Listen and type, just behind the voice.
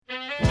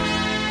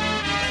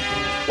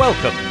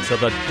Welcome to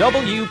the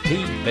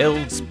WP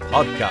Builds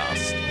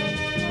podcast,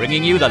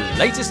 bringing you the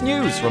latest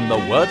news from the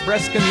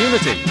WordPress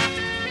community.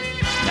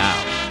 Now,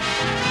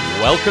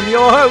 welcome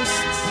your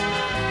hosts,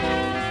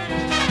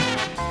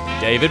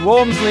 David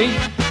Wormsley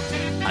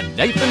and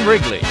Nathan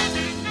Wrigley.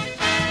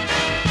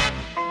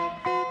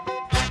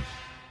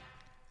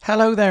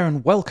 Hello there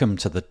and welcome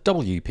to the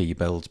WP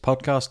Builds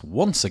podcast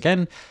once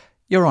again.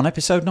 You're on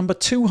episode number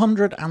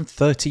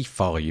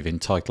 235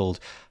 entitled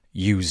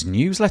Use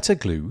Newsletter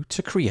Glue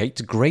to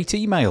Create Great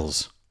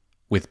Emails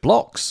with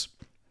Blocks.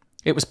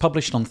 It was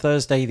published on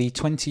Thursday the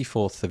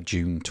 24th of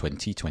June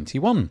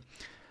 2021.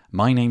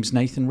 My name's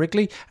Nathan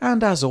Wrigley,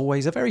 and as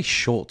always, a very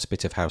short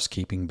bit of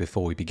housekeeping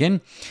before we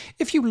begin.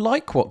 If you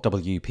like what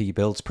WP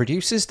Builds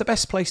produces, the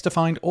best place to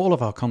find all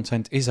of our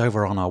content is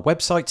over on our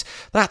website.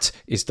 That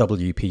is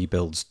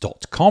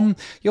wpbuilds.com.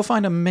 You'll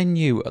find a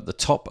menu at the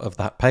top of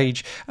that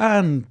page,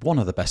 and one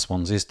of the best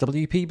ones is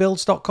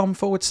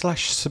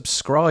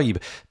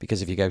wpbuilds.com/subscribe,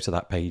 because if you go to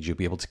that page, you'll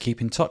be able to keep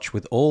in touch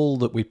with all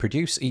that we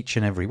produce each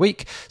and every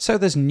week. So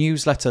there's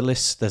newsletter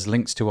lists, there's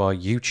links to our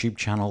YouTube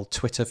channel,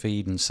 Twitter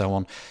feed, and so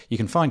on. You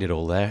can find it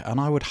all there, and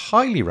I would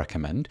highly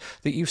recommend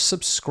that you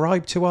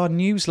subscribe to our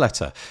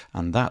newsletter,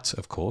 and that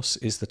of course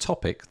is the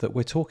topic that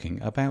we're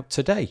talking about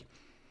today.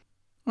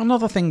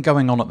 Another thing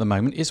going on at the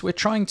moment is we're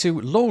trying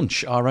to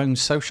launch our own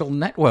social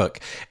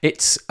network.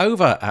 It's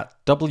over at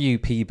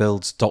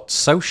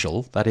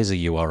wpbuilds.social, that is a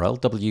URL,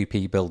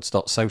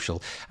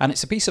 wpbuilds.social, and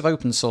it's a piece of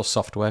open source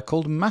software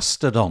called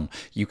Mastodon.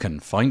 You can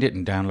find it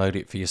and download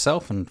it for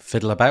yourself and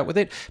fiddle about with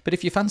it, but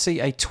if you fancy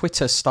a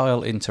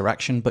Twitter-style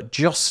interaction, but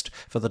just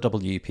for the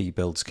WP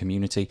Builds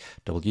community,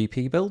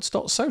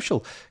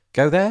 wpbuilds.social.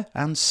 Go there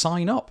and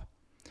sign up.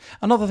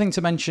 Another thing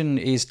to mention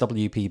is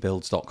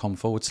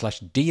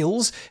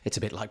wpbuilds.com/deals. It's a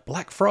bit like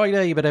Black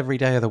Friday, but every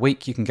day of the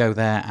week you can go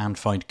there and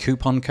find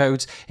coupon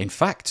codes. In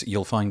fact,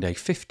 you'll find a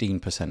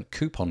 15%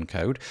 coupon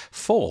code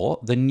for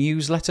the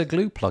Newsletter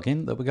Glue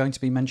plugin that we're going to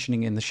be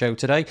mentioning in the show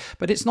today,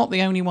 but it's not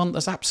the only one.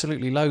 There's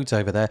absolutely loads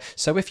over there.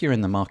 So if you're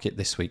in the market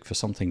this week for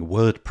something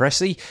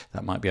WordPressy,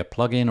 that might be a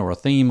plugin or a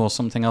theme or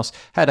something else,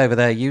 head over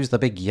there, use the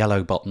big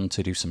yellow button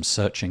to do some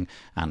searching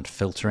and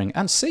filtering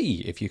and see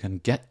if you can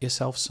get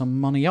yourself some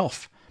money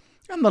off.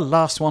 And the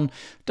last one,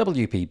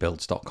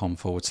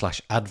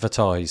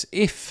 wpbuilds.com/advertise.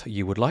 If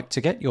you would like to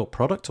get your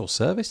product or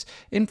service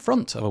in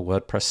front of a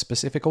WordPress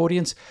specific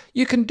audience,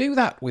 you can do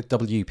that with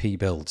WP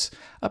Builds,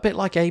 a bit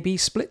like A/B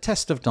Split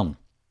Test have done.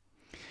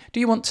 Do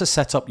you want to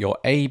set up your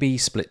A/B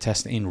split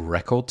test in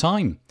record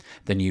time?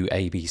 The new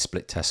A/B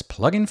split test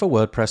plugin for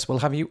WordPress will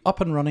have you up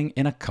and running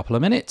in a couple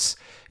of minutes.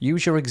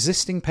 Use your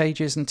existing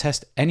pages and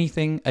test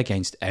anything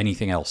against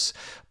anything else.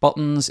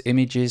 Buttons,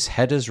 images,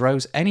 headers,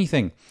 rows,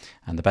 anything.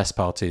 And the best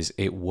part is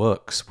it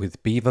works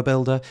with Beaver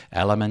Builder,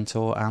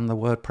 Elementor, and the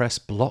WordPress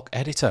block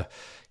editor.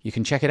 You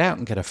can check it out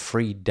and get a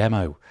free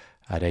demo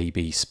at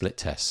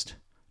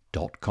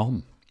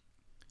absplittest.com.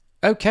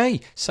 Okay,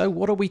 so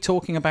what are we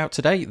talking about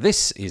today?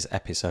 This is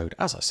episode,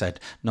 as I said,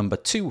 number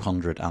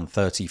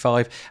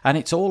 235, and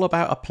it's all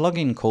about a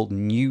plugin called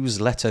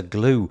Newsletter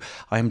Glue.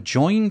 I am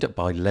joined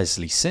by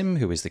Leslie Sim,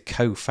 who is the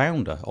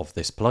co-founder of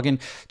this plugin,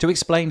 to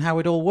explain how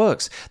it all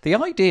works. The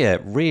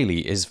idea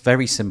really is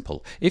very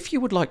simple. If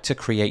you would like to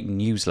create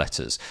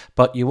newsletters,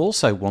 but you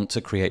also want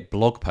to create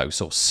blog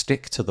posts or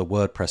stick to the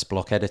WordPress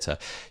block editor,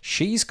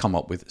 she's come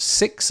up with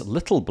 6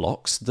 little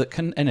blocks that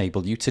can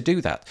enable you to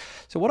do that.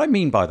 So what I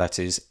mean by that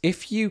is,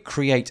 if you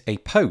create a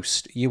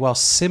post, you are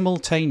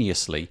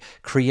simultaneously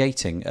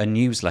creating a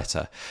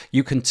newsletter.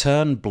 You can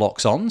turn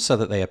blocks on so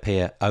that they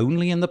appear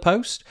only in the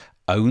post,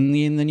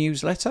 only in the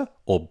newsletter,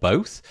 or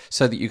both,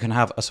 so that you can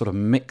have a sort of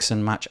mix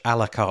and match a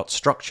la carte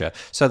structure.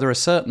 So there are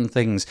certain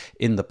things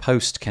in the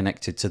post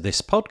connected to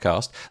this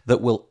podcast that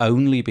will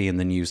only be in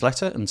the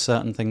newsletter, and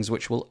certain things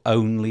which will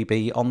only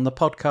be on the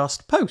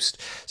podcast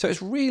post. So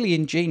it's really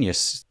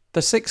ingenious.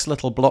 The 6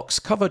 little blocks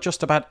cover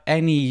just about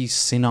any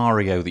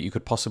scenario that you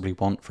could possibly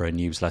want for a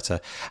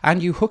newsletter,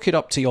 and you hook it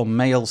up to your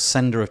mail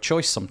sender of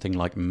choice, something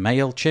like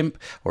MailChimp,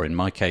 or in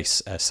my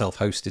case, a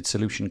self-hosted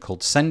solution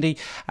called Sendy,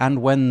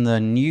 and when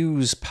the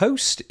news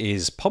post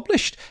is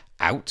published,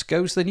 out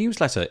goes the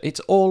newsletter.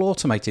 It's all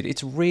automated.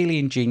 It's really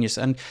ingenious,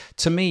 and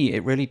to me,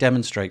 it really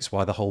demonstrates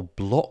why the whole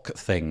block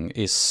thing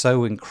is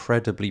so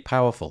incredibly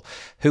powerful.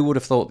 Who would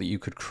have thought that you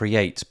could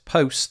create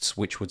posts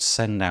which would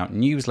send out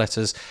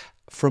newsletters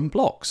from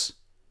blocks?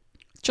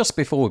 Just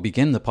before we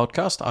begin the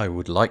podcast, I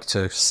would like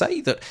to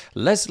say that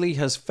Leslie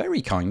has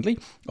very kindly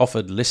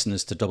offered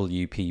listeners to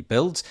WP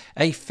Builds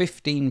a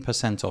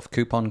 15% off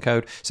coupon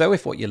code. So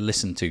if what you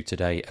listen to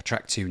today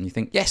attracts you and you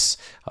think, yes,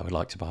 I would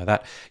like to buy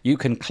that, you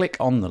can click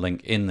on the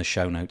link in the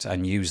show notes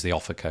and use the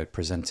offer code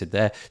presented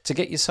there to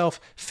get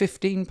yourself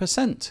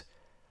 15%.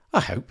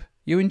 I hope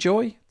you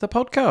enjoy the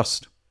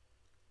podcast.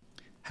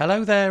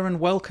 Hello there and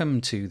welcome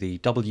to the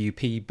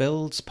WP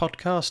Builds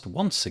podcast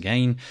once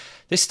again.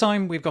 This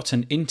time we've got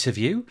an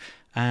interview,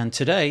 and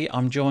today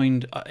I'm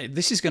joined,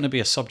 this is going to be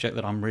a subject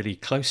that I'm really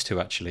close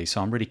to actually,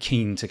 so I'm really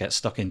keen to get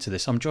stuck into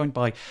this. I'm joined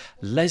by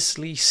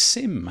Leslie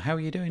Sim. How are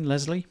you doing,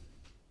 Leslie?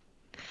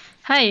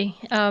 Hi,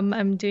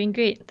 I'm doing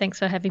great. Thanks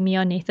for having me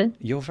on, Nathan.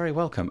 You're very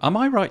welcome. Am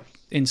I right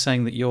in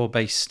saying that you're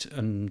based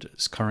and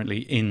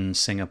currently in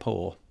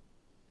Singapore?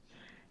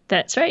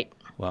 That's right.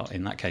 Well,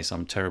 in that case,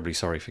 I'm terribly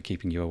sorry for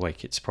keeping you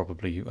awake. It's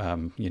probably,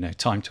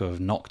 time to have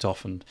knocked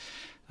off and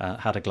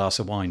had a glass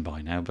of wine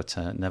by now, but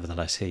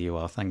nevertheless, here you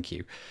are. Thank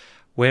you.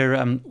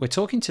 We're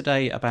talking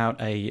today about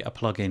a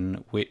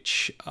plugin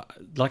which,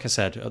 like I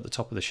said at the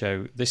top of the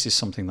show, this is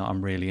something that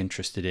I'm really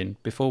interested in.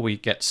 Before we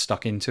get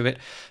stuck into it,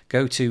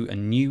 go to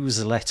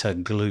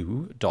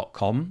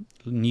newsletterglue.com.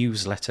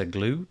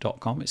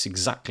 Newsletterglue.com. It's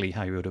exactly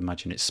how you would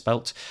imagine it's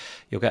spelt.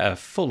 You'll get a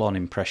full-on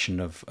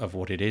impression of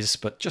what it is,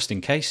 but just in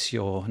case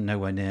you're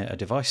nowhere near a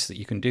device that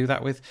you can do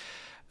that with,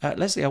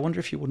 Leslie, I wonder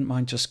if you wouldn't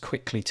mind just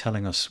quickly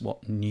telling us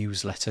what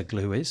Newsletter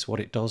Glue is, what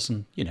it does,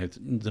 and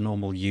the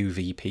normal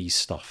UVP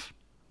stuff.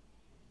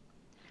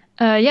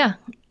 Yeah.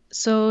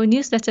 So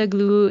Newsletter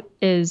Glue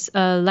is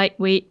a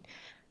lightweight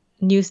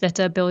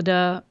newsletter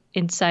builder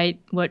inside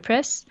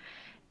WordPress.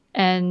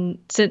 And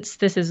since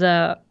this is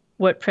a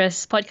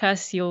WordPress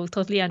podcast, you'll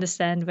totally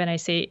understand when I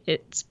say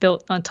it's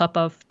built on top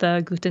of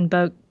the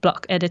Gutenberg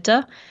block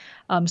editor.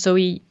 So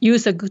we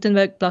use the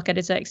Gutenberg block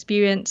editor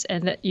experience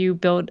and let you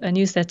build a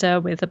newsletter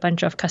with a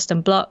bunch of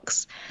custom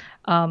blocks,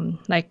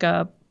 like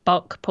a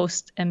bulk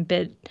post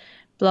embed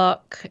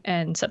block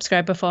and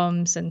subscriber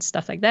forms and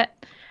stuff like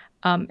that.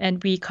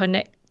 And we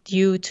connect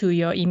you to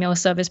your email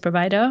service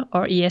provider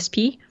or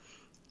ESP.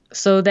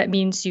 So that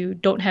means you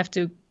don't have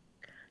to,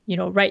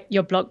 write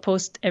your blog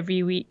post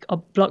every week or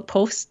blog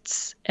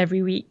posts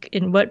every week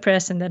in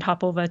WordPress and then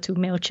hop over to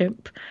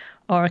MailChimp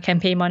or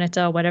Campaign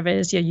Monitor, whatever it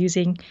is you're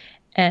using,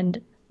 and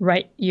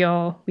write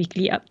your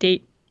weekly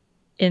update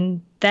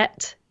in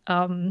that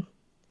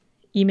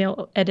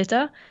email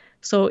editor.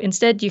 So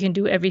instead, you can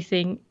do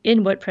everything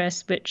in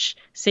WordPress, which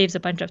saves a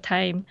bunch of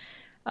time.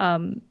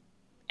 And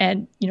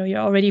you're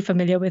already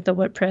familiar with the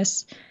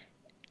WordPress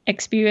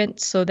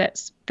experience, so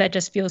that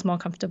just feels more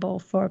comfortable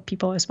for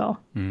people as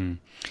well.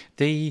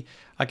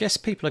 I guess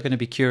people are going to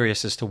be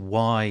curious as to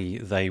why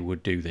they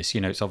would do this.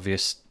 It's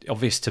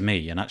obvious to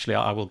me, and actually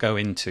I will go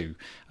into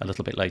a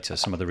little bit later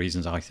some of the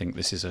reasons I think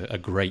this is a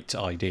great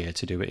idea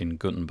to do it in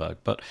Gutenberg.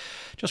 But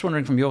just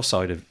wondering from your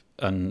side of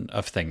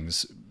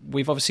things,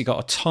 we've obviously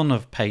got a ton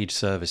of paid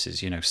services,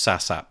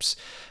 SaaS apps.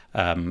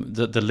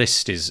 The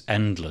list is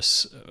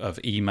endless of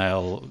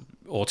email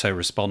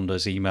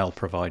autoresponders, email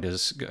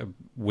providers,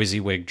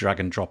 WYSIWYG, drag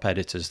and drop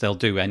editors. They'll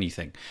do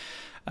anything.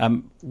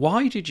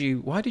 Why did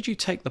you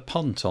take the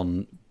punt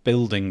on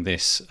building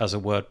this as a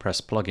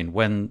WordPress plugin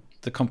when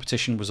the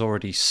competition was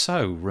already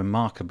so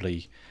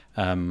remarkably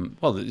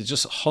there's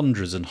just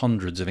hundreds and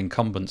hundreds of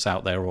incumbents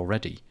out there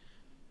already?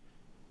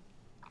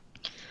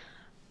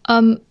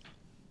 I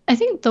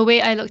think the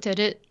way I looked at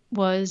it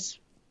was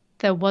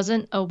there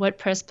wasn't a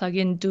WordPress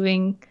plugin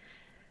doing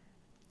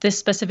this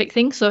specific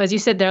thing. So as you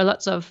said, there are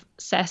lots of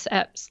SaaS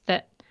apps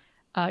that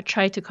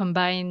try to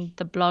combine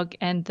the blog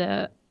and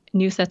the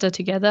newsletter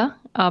together.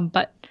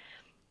 But,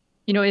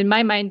 in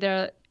my mind, there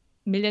are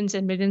millions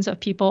and millions of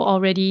people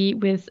already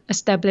with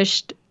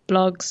established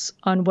blogs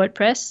on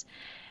WordPress.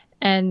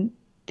 And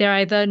they're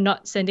either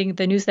not sending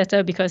the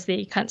newsletter because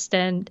they can't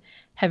stand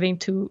having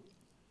to,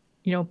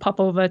 pop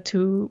over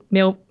to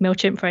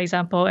MailChimp, for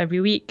example,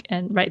 every week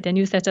and write their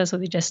newsletter, so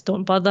they just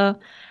don't bother.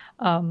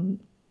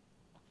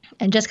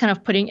 And just kind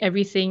of putting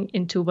everything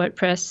into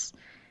WordPress,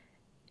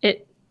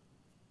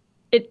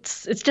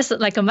 it's just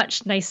like a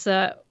much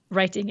nicer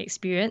writing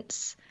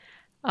experience.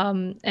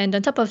 And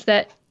on top of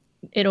that,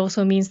 it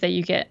also means that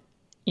you get,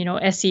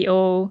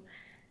 SEO.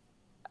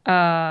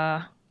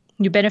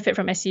 You benefit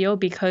from SEO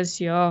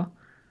because your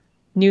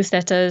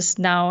newsletters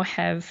now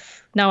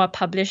are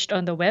published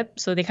on the web,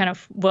 so they kind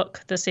of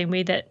work the same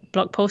way that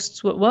blog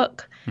posts would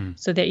work.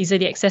 So they're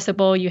easily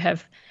accessible. You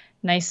have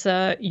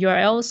nicer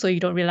URLs, so you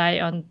don't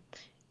rely on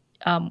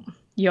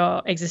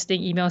your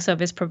existing email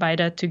service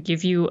provider to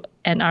give you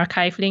an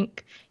archive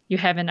link. You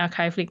have an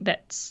archive link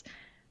that's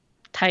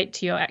tied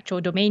to your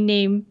actual domain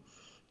name.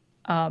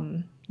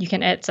 You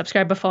can add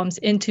subscriber forms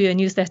into your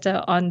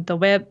newsletter on the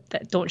web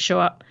that don't show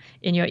up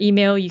in your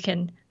email. You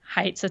can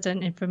hide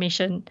certain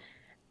information,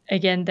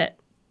 again, that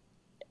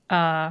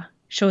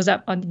shows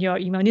up on your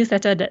email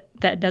newsletter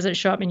that doesn't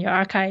show up in your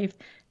archive.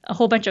 A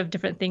whole bunch of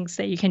different things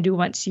that you can do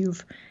once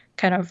you've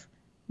kind of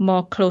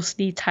more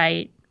closely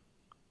tied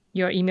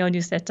your email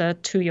newsletter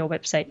to your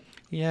website.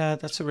 Yeah,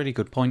 that's a really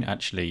good point,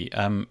 actually.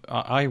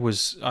 I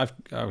was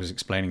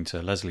explaining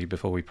to Leslie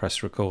before we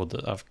press record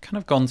that I've kind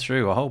of gone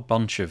through a whole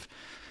bunch of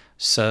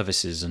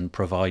services and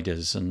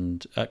providers,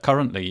 and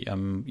currently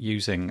I'm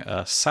using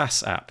a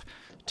SaaS app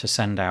to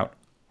send out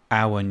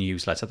our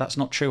newsletter. That's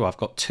not true. I've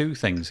got two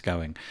things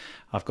going.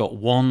 I've got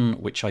one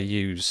which I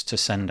use to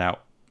send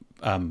out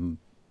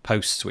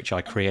posts which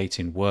I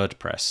create in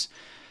WordPress.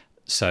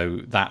 So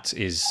that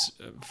is,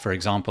 for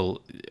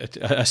example,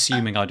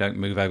 assuming I don't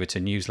move over to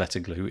Newsletter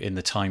Glue in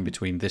the time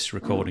between this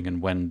recording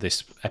and when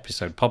this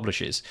episode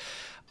publishes,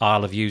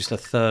 I'll have used a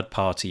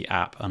third-party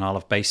app and I'll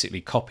have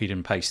basically copied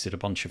and pasted a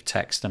bunch of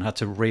text and had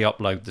to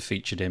re-upload the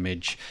featured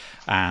image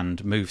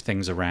and move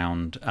things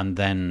around and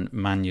then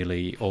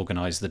manually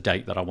organise the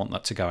date that I want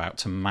that to go out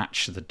to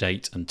match the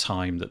date and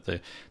time that the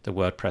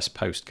WordPress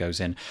post goes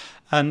in.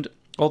 And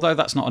although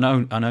that's not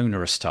an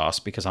onerous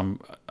task because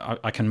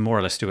I can more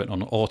or less do it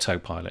on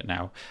autopilot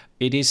now,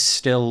 it is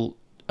still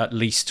at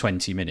least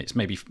 20 minutes,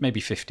 maybe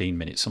 15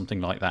 minutes, something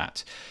like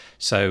that.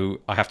 So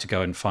I have to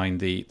go and find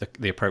the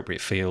appropriate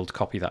field,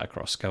 copy that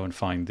across, go and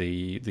find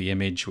the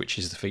image, which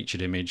is the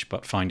featured image,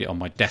 but find it on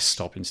my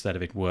desktop instead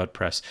of in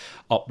WordPress,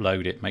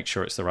 upload it, make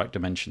sure it's the right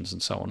dimensions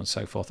and so on and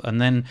so forth. And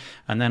then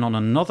on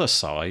another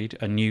side,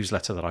 a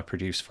newsletter that I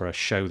produce for a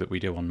show that we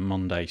do on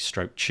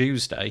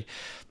Monday/Tuesday,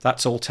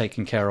 that's all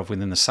taken care of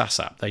within the SaaS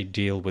app. They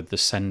deal with the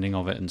sending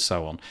of it and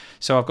so on.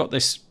 So I've got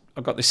this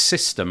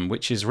system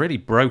which is really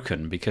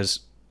broken because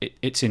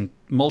it's in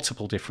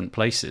multiple different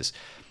places.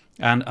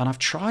 And I've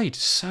tried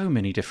so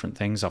many different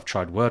things. I've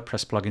tried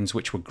WordPress plugins,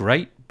 which were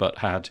great, but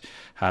had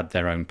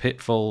their own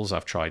pitfalls.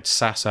 I've tried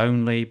SaaS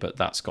only, but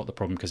that's got the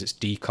problem because it's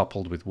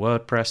decoupled with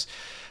WordPress.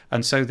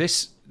 And so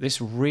this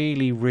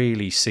really,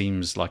 really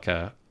seems like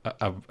a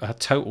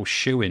total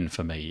shoo-in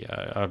for me.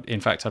 In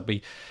fact, I'd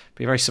be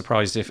very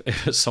surprised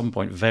if at some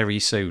point very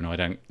soon I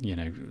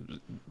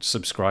don't,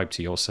 subscribe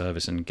to your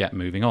service and get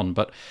moving on.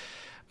 But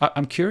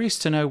I'm curious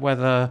to know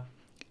whether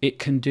it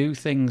can do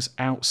things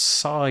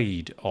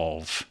outside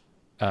of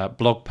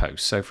blog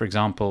posts. So, for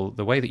example,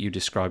 the way that you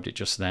described it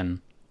just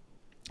then,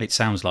 it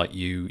sounds like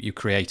you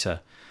create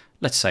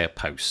let's say a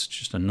post,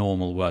 just a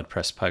normal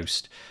WordPress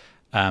post,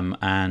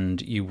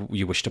 and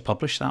you wish to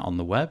publish that on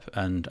the web,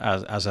 and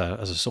as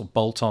a sort of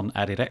bolt-on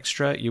added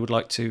extra, you would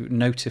like to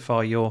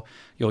notify your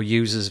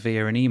users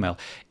via an email.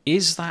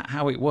 Is that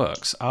how it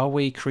works? Are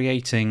we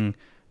creating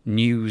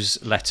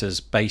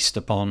newsletters based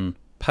upon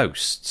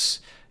posts?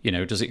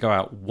 Does it go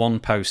out one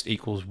post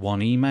equals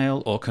one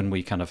email, or can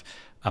we kind of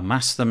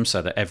amass them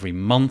so that every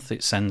month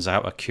it sends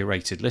out a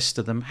curated list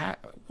of them?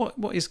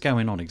 What is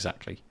going on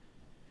exactly?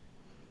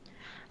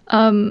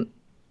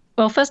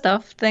 Well, first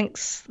off,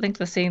 thanks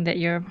for saying that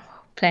you're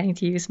planning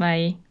to use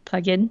my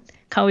plugin.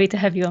 Can't wait to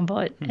have you on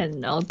board,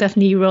 and I'll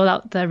definitely roll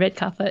out the red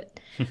carpet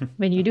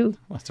when you do.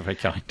 That's very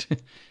kind.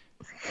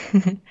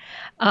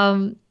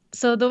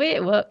 So the way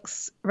it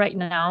works right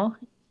now,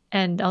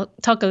 and I'll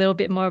talk a little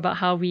bit more about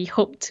how we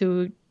hope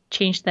to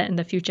change that in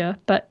the future,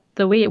 but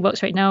the way it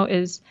works right now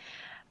is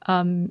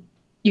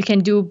you can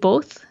do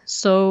both.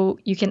 So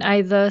you can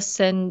either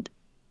send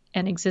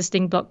an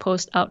existing blog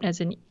post out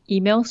as an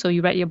email. So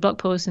you write your blog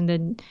post and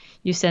then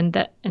you send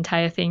that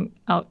entire thing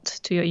out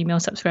to your email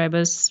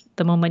subscribers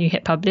the moment you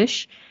hit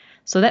publish.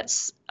 So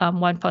that's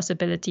one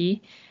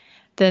possibility.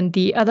 Then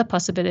the other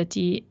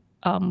possibility,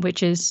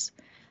 which is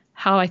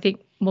how I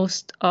think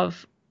most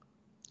of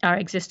our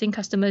existing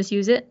customers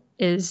use it,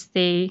 is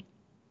they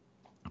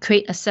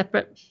create a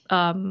separate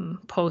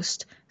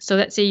post. So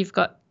let's say you've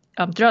got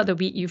throughout the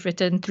week, you've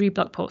written 3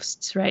 blog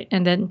posts, right?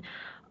 And then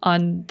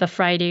on the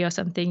Friday or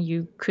something,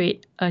 you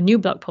create a new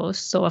blog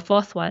post, so a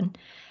 4th one.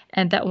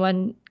 And that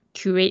one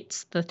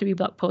curates the 3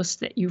 blog posts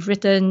that you've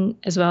written,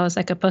 as well as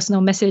like a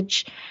personal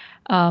message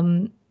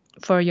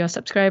for your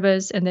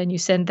subscribers. And then you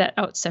send that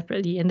out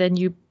separately. And then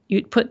you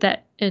put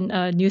that in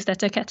a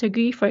newsletter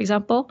category, for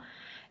example.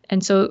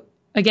 And so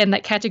again,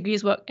 like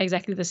categories work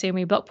exactly the same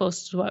way blog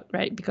posts work,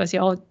 right? Because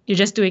you're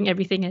just doing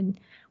everything in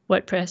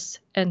WordPress.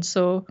 And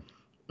so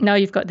now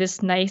you've got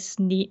this nice,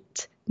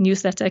 neat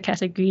newsletter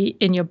category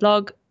in your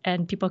blog,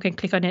 and people can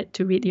click on it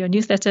to read your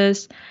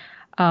newsletters.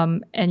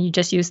 And you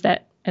just use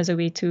that as a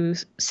way to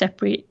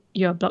separate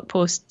your blog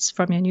posts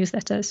from your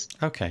newsletters.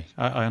 Okay,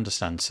 I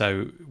understand.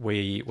 So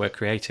we're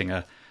creating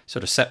a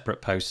sort of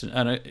separate post,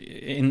 and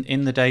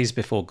in the days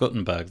before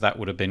Gutenberg, that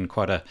would have been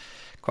quite a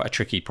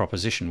tricky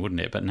proposition, wouldn't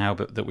it? But now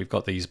that we've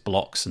got these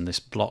blocks and this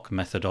block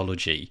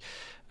methodology,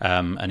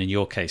 and in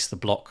your case, the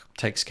block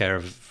takes care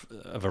of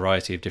a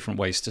variety of different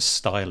ways to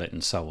style it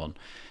and so on.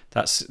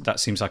 That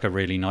seems like a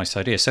really nice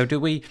idea. So do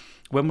we,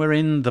 when we're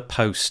in the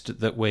post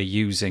that we're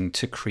using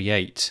to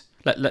create,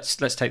 let's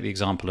take the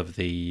example of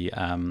the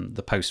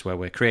post where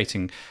we're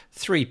creating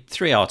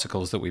three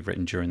articles that we've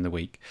written during the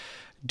week.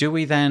 Do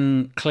we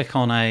then click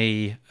on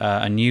a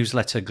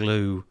newsletter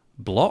glue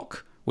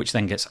block, which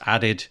then gets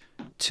added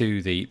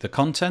to the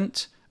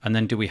content? And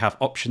then do we have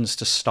options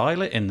to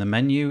style it in the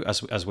menu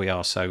as we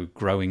are so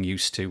growing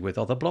used to with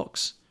other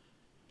blocks?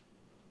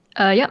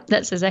 Yeah,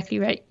 that's exactly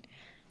right.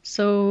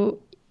 So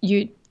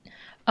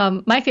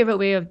my favorite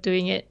way of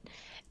doing it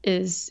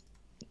is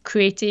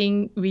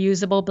creating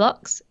reusable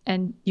blocks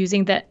and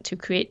using that to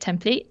create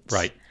templates.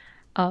 Right.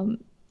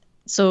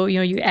 So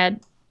you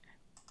add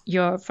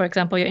for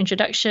example, your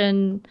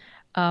introduction,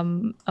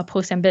 a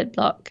post embed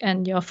block,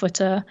 and your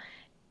footer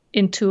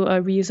into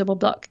a reusable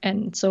block.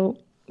 And so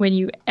when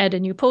you add a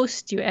new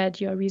post, you add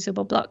your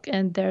reusable block,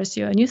 and there's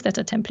your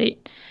newsletter template.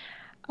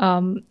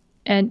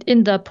 And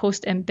in the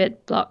post embed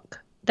block,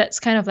 that's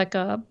kind of like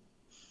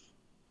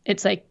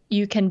it's like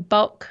you can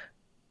bulk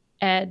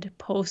add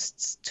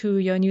posts to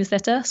your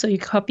newsletter. So you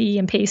copy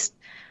and paste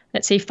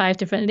let's say 5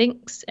 different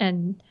links,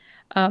 and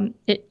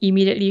it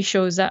immediately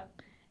shows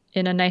up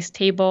in a nice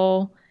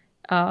table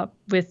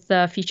with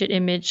the featured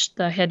image,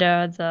 the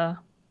header, the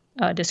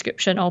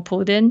description all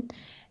pulled in,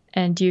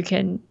 and you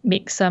can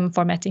make some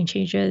formatting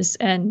changes,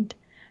 and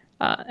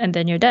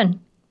then you're done.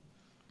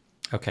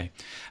 Okay.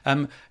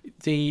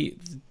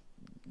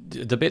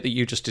 The bit that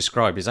you just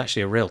described is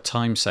actually a real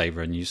time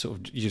saver, and you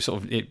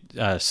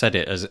said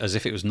it as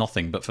if it was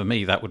nothing. But for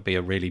me, that would be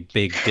a really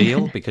big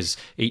deal because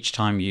each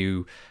time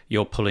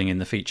you're pulling in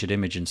the featured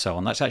image and so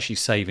on, that's actually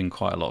saving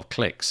quite a lot of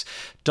clicks.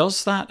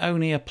 Does that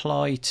only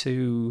apply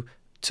to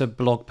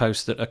blog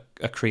posts that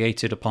are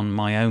created upon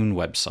my own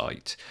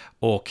website,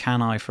 or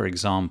can I, for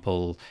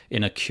example,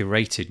 in a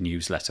curated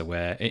newsletter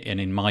where, and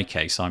in my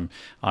case, I'm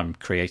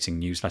creating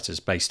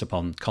newsletters based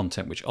upon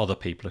content which other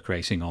people are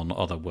creating on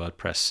other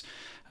WordPress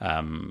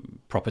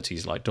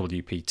properties like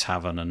WP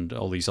Tavern and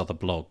all these other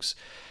blogs.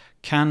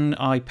 Can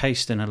I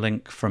paste in a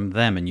link from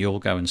them and you'll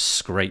go and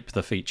scrape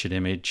the featured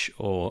image,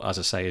 or, as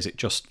I say, is it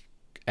just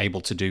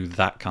able to do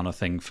that kind of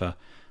thing for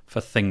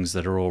things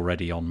that are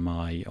already on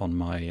my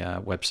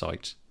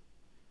website?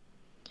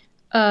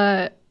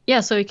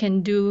 So you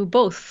can do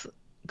both.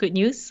 Good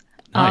news.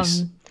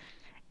 Nice.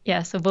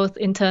 So both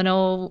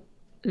internal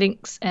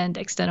links and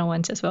external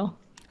ones as well.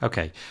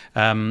 Okay.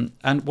 And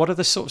what are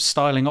the sort of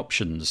styling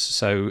options?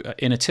 So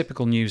in a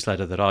typical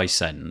newsletter that I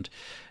send,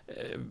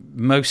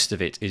 most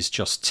of it is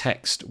just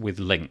text with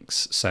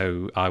links.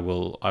 So I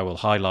will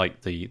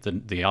highlight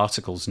the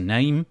article's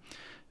name,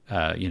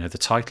 the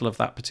title of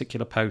that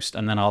particular post,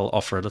 and then I'll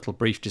offer a little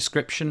brief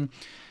description.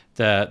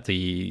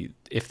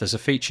 If there's a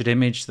featured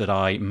image that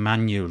I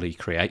manually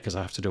create, because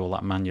I have to do all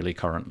that manually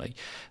currently,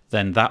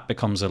 then that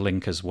becomes a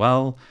link as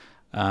well.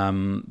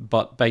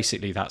 But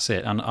basically that's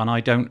it. And I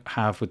don't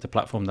have, with the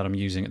platform that I'm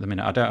using at the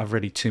minute, I don't have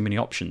really too many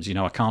options.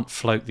 I can't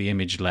float the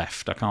image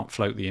left, I can't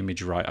float the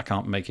image right, I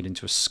can't make it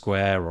into a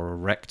square or a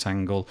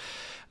rectangle.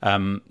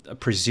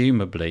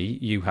 Presumably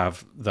you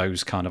have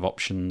those kind of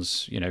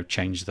options,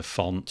 change the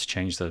font,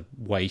 change the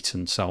weight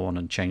and so on,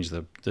 and change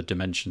the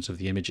dimensions of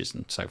the images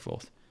and so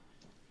forth.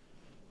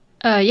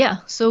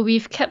 So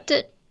we've kept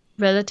it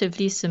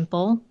relatively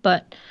simple,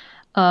 but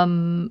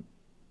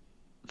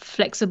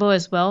flexible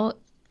as well,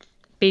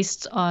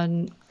 based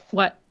on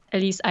what,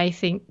 at least I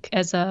think,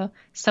 as a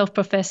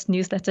self-professed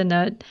newsletter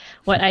nerd,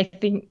 what I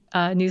think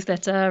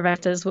newsletter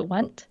writers would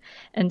want.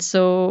 And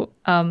so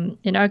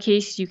in our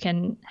case, you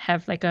can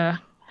have like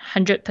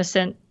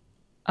 100%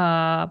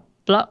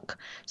 block.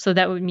 So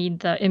that would mean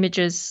the image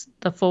is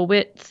the full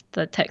width,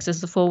 the text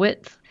is the full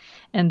width,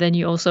 and then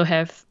you also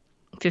have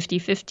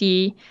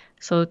 50-50.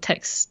 So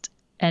text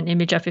and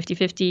image are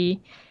 50-50,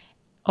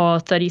 or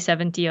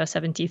 30-70 or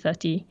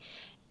 70-30.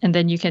 And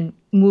then you can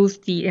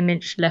move the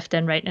image left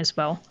and right as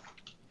well.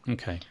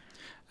 Okay.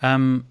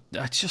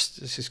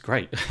 This is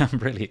great. I'm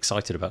really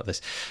excited about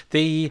this.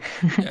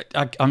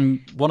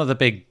 I'm one of the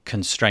big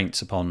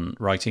constraints upon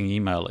writing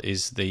email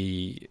is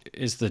the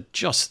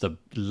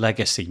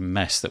legacy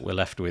mess that we're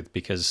left with,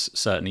 because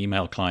certain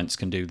email clients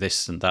can do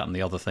this and that and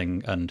the other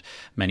thing, and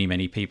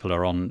many people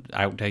are on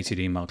outdated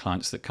email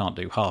clients that can't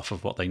do half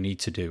of what they need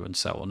to do, and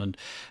so on.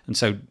 And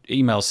so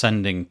email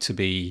sending to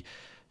be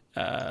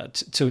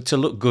to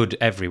look good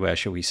everywhere,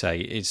 shall we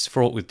say, is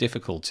fraught with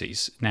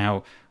difficulties.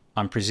 Now,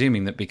 I'm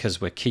presuming that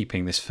because we're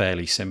keeping this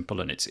fairly simple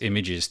and it's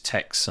images,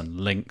 texts and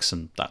links,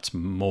 and that's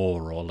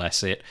more or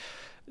less it,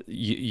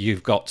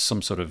 you've got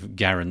some sort of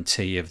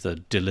guarantee of the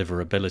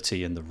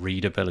deliverability and the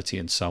readability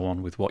and so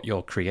on with what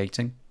you're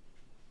creating?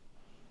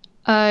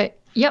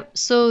 Yep.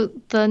 So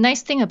the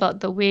nice thing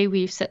about the way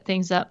we've set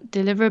things up,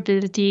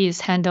 deliverability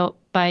is handled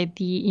by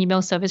the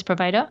email service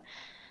provider.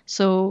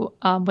 So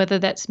whether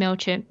that's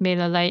MailChimp,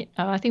 MailerLite,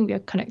 I think we are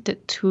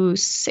connected to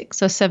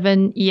 6 or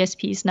 7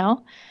 ESPs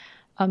now.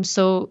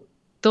 So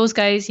those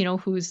guys,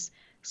 whose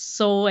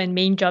sole and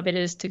main job it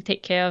is to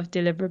take care of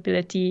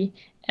deliverability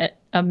at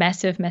a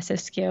massive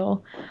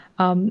scale,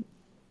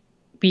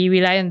 we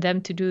rely on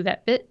them to do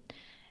that bit.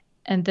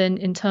 And then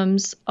in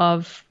terms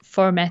of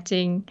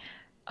formatting,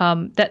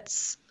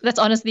 that's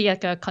honestly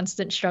like a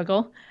constant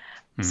struggle.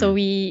 Mm-hmm. So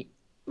we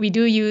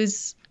do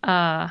use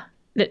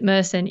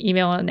Litmus and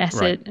Email and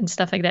Acid and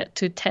stuff like that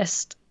to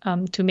test,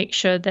 to make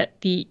sure that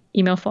the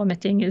email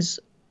formatting is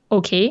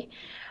okay.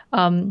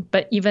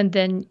 But even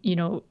then,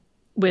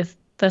 with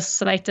the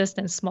slightest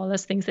and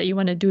smallest things that you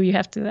want to do, you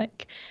have to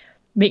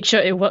make sure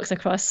it works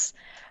across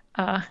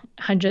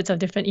hundreds of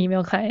different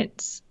email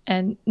clients,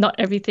 and not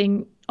every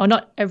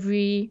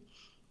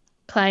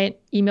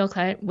email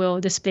client will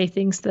display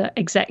things the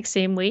exact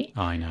same way.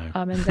 I know.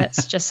 And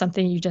that's just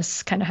something you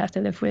just kind of have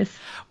to live with.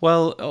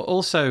 Well,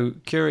 also,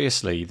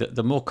 curiously,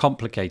 the more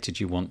complicated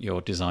you want your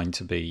design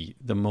to be,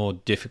 the more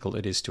difficult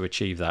it is to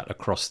achieve that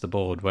across the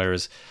board.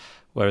 Whereas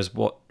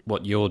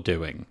what you're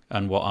doing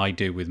and what I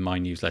do with my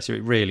newsletter,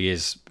 it really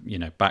is,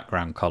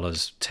 background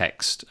colors,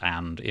 text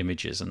and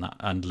images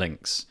and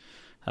links.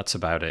 That's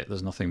about it.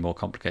 There's nothing more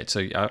complicated.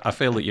 So I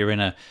feel that you're in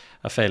a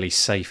fairly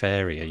safe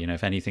area.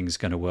 If anything's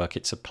going to work,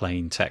 it's a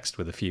plain text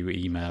with a few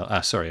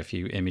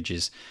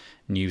images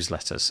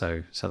newsletter.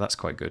 So that's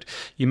quite good.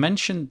 You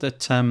mentioned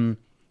that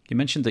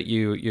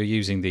you're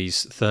using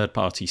these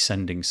third-party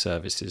sending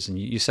services, and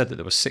you said that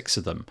there were 6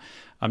 of them.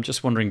 I'm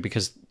just wondering,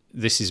 because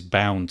this is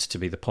bound to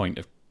be the point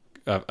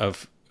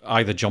of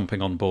either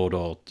jumping on board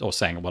or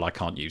saying, well, I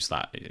can't use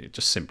that. It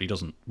just simply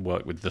doesn't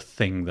work with the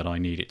thing that I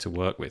need it to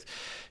work with.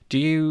 Do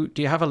you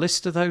have a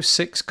list of those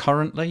 6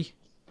 currently?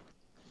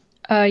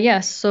 Yeah,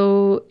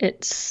 so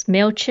it's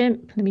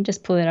MailChimp. Let me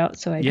just pull it out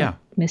so I don't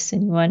miss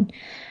anyone.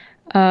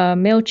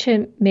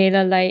 MailChimp,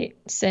 MailerLite,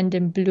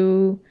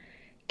 Sendinblue,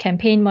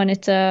 Campaign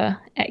Monitor,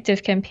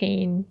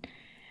 ActiveCampaign,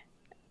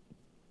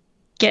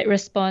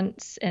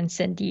 GetResponse, and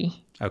Sendy.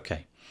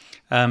 Okay.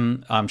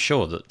 I'm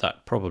sure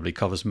that probably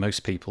covers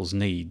most people's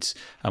needs,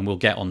 and we'll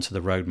get onto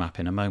the roadmap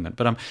in a moment.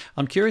 But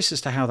I'm curious as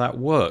to how that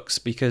works,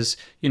 because,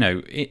 in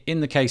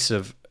the case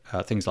of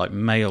things like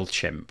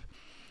MailChimp,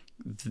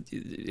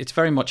 it's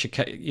very much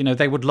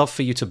they would love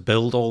for you to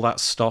build all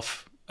that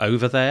stuff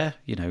over there,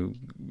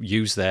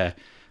 use their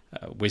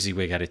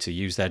WYSIWYG editor,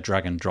 use their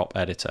drag and drop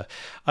editor.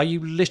 Are you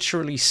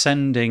literally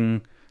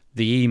sending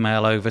the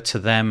email over to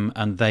them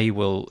and they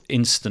will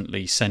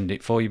instantly send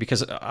it for you?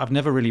 Because I've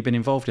never really been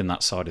involved in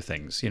that side of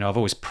things. I've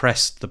always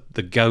pressed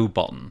the go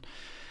button.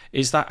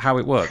 Is that how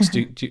it works?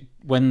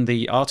 When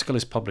the article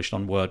is published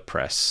on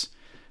WordPress,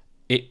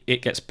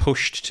 it gets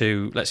pushed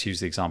to, let's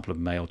use the example of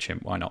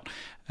MailChimp, why not?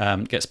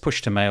 Gets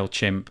pushed to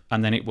MailChimp,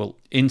 and then it will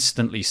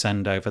instantly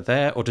send over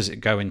there? Or does it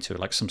go into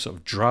like some sort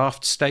of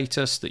draft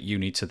status that you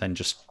need to then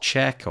just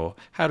check? Or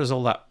how does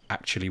all that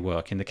actually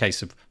work in the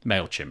case of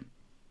MailChimp?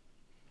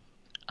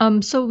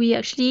 So we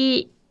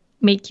actually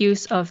make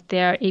use of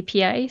their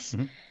APIs.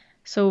 Mm-hmm.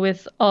 So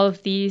with all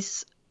of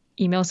these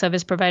email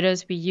service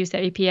providers, we use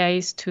their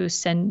APIs to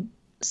send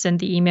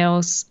the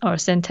emails or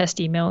send test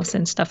emails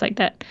and stuff like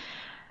that.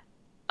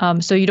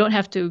 So you don't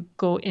have to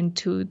go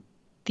into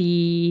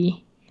the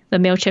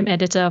MailChimp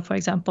editor, for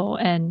example,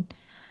 and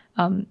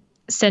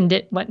send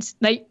it once.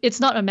 Like, it's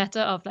not a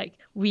matter of like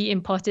we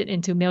import it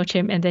into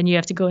MailChimp and then you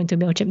have to go into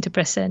MailChimp to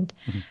press send.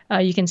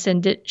 Mm-hmm. You can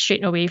send it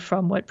straight away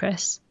from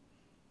WordPress.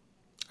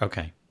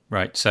 Okay,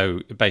 right. So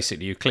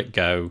basically you click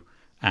go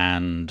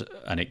and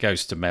it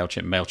goes to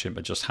MailChimp. MailChimp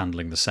are just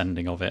handling the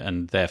sending of it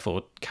and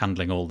therefore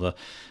handling all the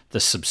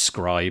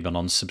subscribe and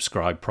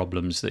unsubscribe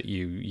problems that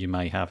you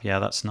may have. Yeah,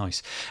 that's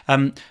nice.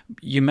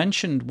 You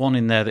mentioned one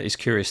in there that is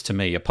curious to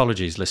me.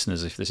 Apologies,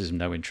 listeners, if this is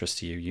no interest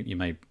to you. You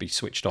may be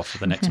switched off for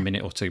the next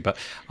minute or two. But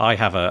I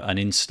have an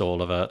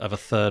install of a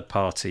third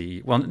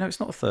party. Well, no, it's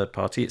not a third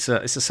party. It's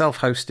a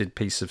self-hosted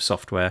piece of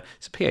software.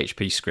 It's a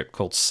PHP script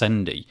called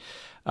Sendy.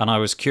 And I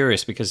was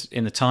curious because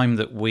in the time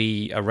that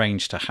we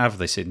arranged to have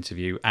this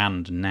interview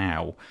and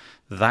now,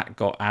 that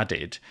got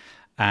added.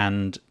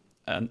 And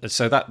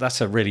so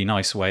that's a really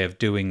nice way of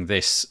doing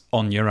this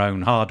on your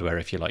own hardware,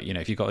 if you like.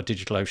 If you've got a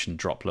DigitalOcean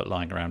droplet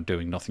lying around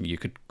doing nothing, you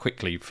could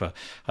quickly, for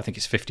I think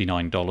it's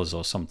 $59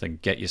 or something,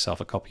 get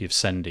yourself a copy of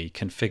Sendy,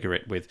 configure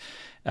it with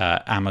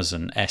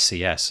Amazon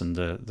SES, and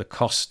the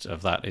cost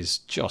of that is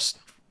just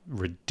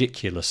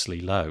ridiculously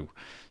low.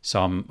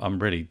 So I'm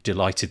really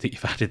delighted that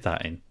you've added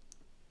that in.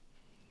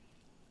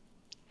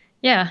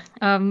 Yeah,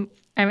 I'm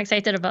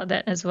excited about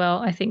that as well.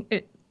 I think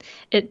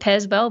it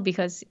pairs well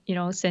because,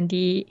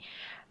 Sendy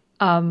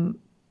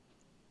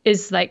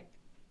is like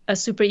a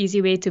super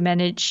easy way to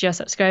manage your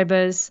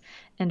subscribers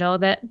and all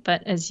that.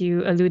 But as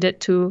you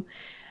alluded to,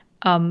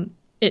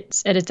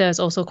 its editor is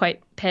also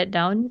quite pared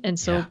down. And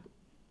so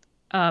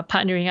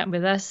partnering up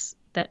with us,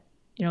 that,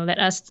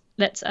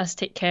 lets us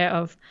take care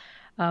of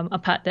a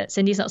part that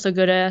Sendy's not so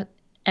good at,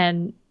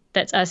 and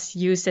lets us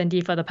use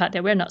Sendy for the part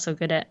that we're not so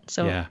good at.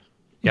 So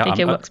I think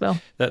it works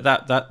well.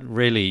 That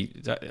really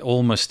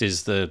almost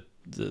is the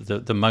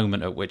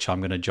moment at which I'm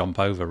going to jump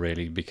over,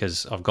 really,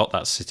 because I've got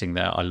that sitting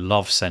there. I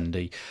love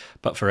Sendy,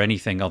 but for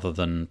anything other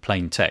than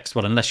plain text,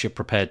 well, unless you're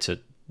prepared to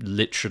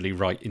literally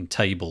write in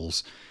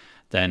tables,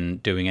 then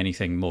doing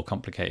anything more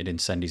complicated in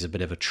Sendy is a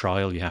bit of a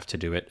trial. You have to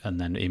do it and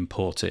then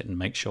import it and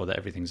make sure that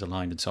everything's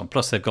aligned and so on.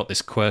 Plus, they've got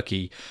this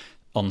quirky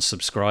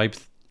unsubscribe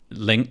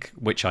link,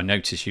 which I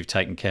notice you've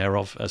taken care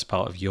of as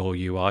part of your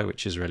UI,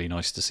 which is really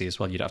nice to see as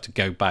well. You'd have to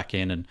go back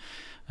in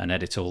and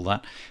edit all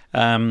that.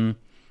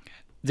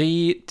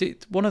 The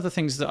one of the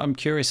things that I'm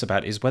curious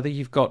about is whether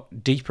you've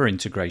got deeper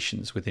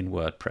integrations within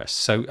WordPress.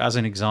 So as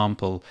an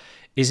example,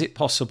 is it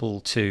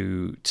possible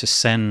to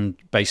send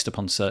based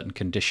upon certain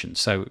conditions?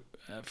 So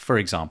for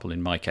example,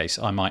 in my case,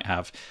 I might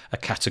have a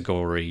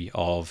category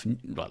of,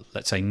 well,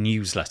 let's say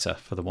newsletter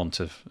for the want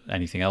of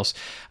anything else,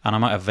 and I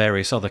might have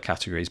various other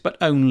categories, but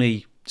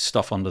only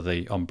stuff under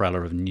the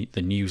umbrella of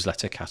the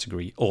newsletter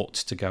category ought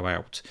to go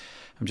out.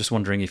 I'm just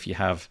wondering if you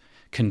have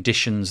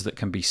conditions that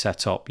can be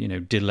set up,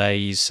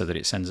 delays so that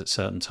it sends at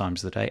certain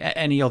times of the day,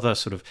 any other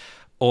sort of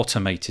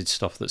automated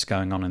stuff that's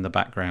going on in the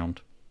background.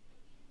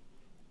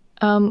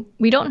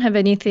 We don't have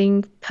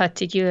anything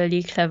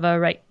particularly clever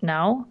right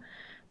now,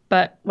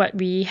 but what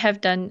we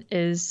have done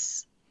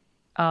is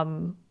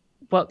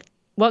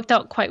worked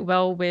out quite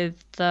well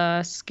with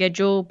the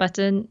schedule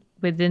button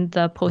within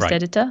the post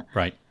editor.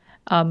 Right.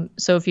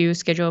 So if you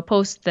schedule a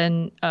post,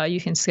 then you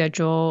can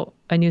schedule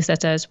a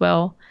newsletter as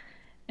well,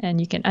 and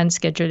you can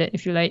unschedule it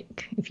if you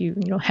like, if you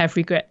have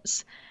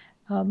regrets.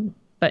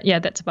 But yeah,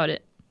 that's about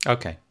it.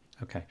 Okay.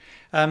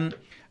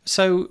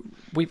 So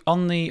we've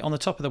on the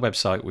top of the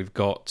website, we've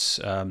got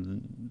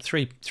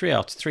three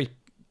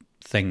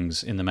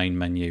things in the main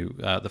menu.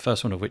 The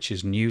first one of which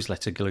is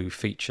Newsletter Glue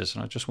features,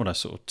 and I just want to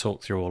sort of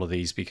talk through all of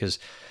these because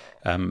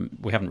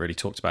we haven't really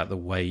talked about the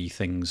way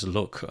things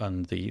look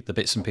and the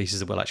bits and pieces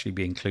that will actually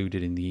be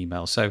included in the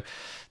email. So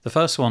the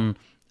first one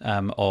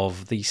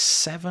of the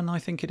 7, I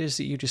think it is,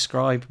 that you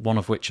describe, one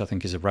of which I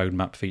think is a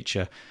roadmap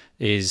feature,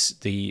 is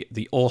the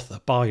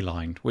author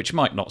byline, which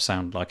might not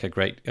sound like a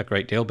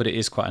great deal, but it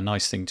is quite a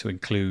nice thing to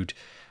include.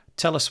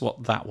 Tell us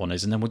what that one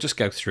is, and then we'll just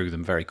go through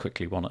them very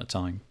quickly, one at a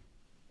time.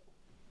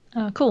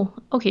 Cool.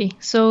 Okay.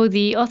 So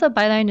the author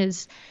byline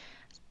is,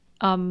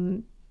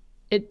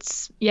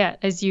 it's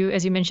as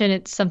you mentioned,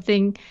 it's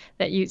something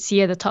that you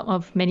see at the top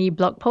of many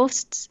blog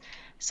posts.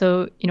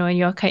 So, in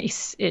your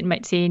case, it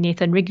might say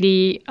Nathan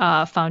Wrigley,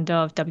 founder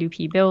of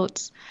WP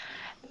Builds,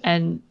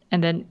 and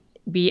then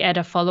we add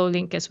a follow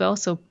link as well,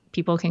 so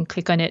people can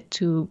click on it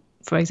to,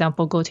 for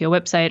example, go to your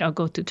website or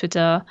go to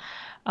Twitter,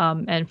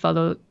 and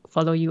follow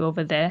you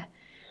over there.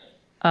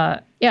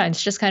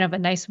 It's just kind of a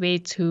nice way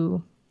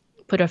to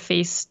put a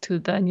face to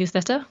the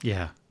newsletter.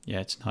 Yeah,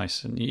 it's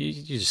nice, and you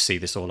just see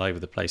this all over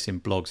the place in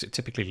blogs. It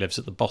typically lives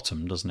at the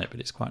bottom, doesn't it? But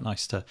it's quite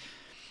nice to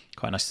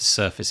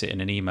surface it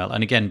in an email.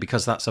 And again,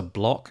 because that's a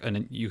block,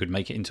 and you could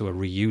make it into a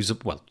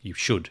reusable, well, you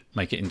should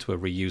make it into a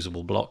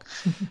reusable block.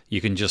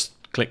 You can just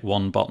click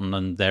one button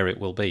and there it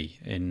will be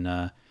in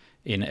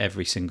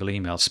every single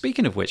email.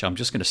 Speaking of which, I'm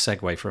just going to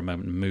segue for a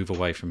moment and move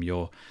away from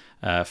your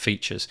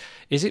features.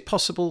 Is it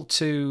possible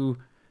to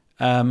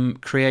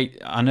create,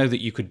 I know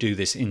that you could do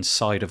this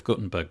inside of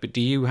Gutenberg, but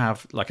do you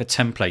have like a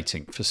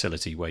templating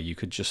facility where you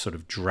could just sort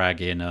of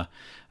drag in a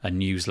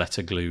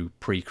Newsletter Glue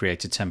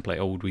pre-created template,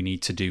 or would we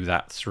need to do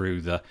that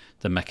through the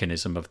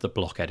mechanism of the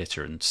block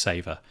editor and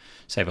save a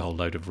whole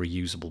load of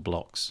reusable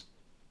blocks?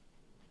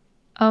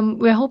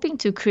 We're hoping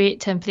to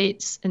create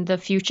templates in the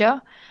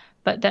future,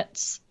 but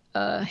that's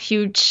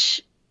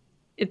huge.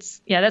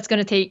 That's going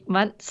to take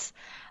months.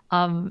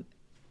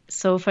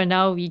 So for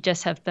now, we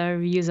just have the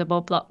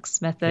reusable blocks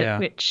method,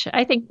 which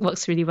I think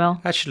works really well.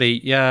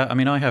 Actually, yeah. I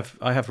mean, I have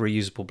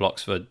reusable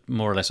blocks for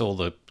more or less all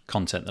the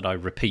content that I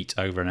repeat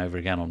over and over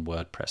again on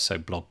WordPress. So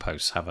blog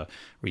posts have a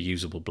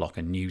reusable block,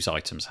 and news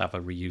items have a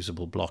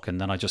reusable block,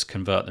 and then I just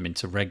convert them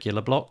into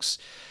regular blocks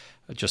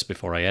just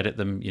before I edit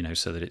them,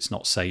 so that it's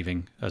not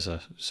saving as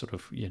a sort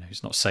of,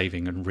 it's not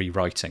saving and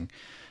rewriting,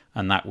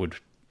 and that would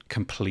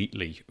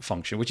completely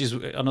function, which is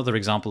another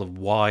example of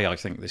why I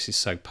think this is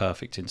so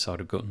perfect inside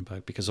of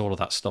Gutenberg, because all of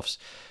that stuff's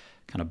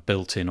kind of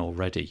built in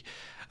already.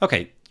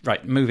 Okay,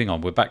 right, moving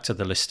on. We're back to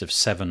the list of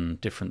 7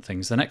 different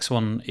things. The next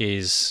one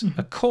is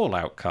a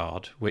call-out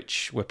card,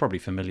 which we're probably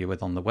familiar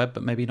with on the web,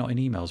 but maybe not in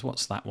emails.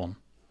 What's that one?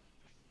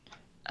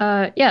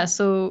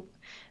 So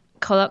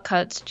call-out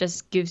cards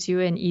just gives you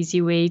an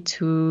easy way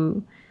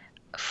to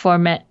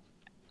format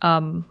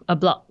a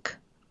block,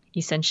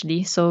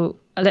 essentially. So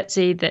let's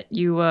say that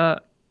you were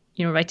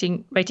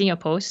writing a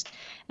post,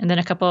 and then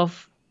a couple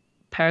of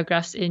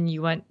paragraphs in,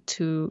 you want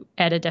to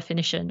add a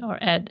definition or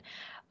add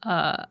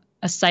a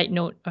side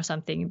note or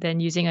something, then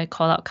using a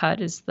call-out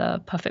card is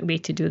the perfect way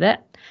to do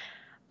that.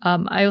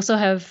 I also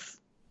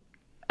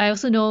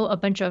know a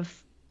bunch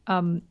of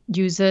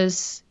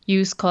users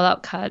use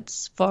call-out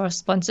cards for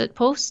sponsored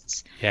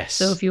posts. Yes.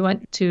 So if you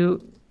want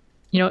to,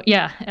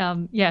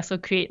 so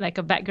create like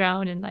a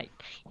background and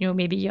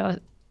maybe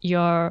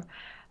your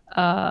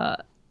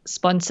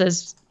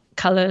sponsors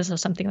colors or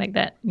something like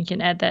that. You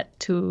can add that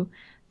to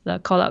the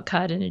call-out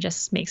card, and it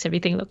just makes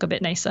everything look a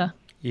bit nicer.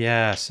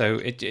 Yeah, so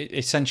it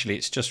essentially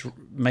it's just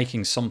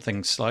making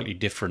something slightly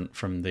different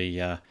from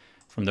the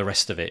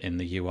rest of it in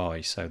the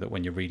UI, so that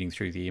when you're reading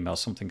through the email,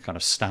 something kind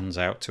of stands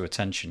out to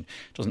attention.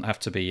 It doesn't have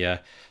to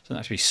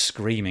be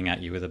screaming at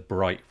you with a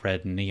bright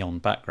red neon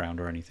background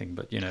or anything,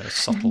 but a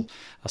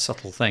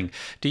subtle thing.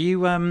 Do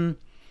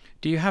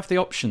you have the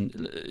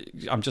option?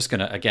 I'm just going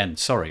to, again,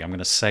 sorry, I'm going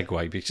to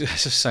segue because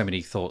there's so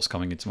many thoughts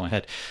coming into my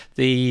head.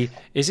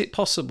 Is it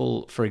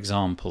possible, for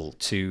example,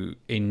 to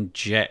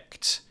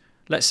inject,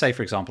 let's say,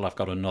 for example, I've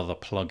got another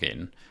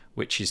plugin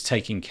which is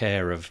taking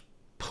care of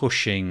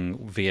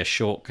pushing via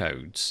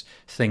shortcodes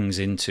things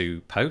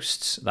into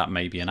posts. That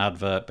may be an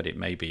advert, but it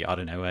may be,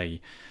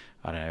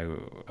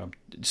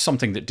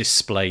 something that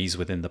displays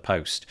within the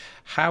post.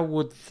 How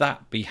would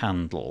that be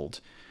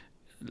handled?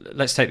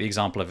 Let's take the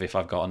example of if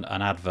I've got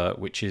an advert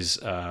which is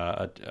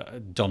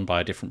done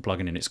by a different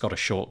plugin, and it's got a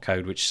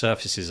shortcode which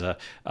surfaces a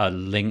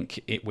link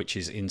which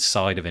is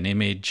inside of an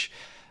image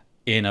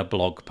in a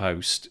blog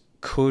post.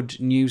 Could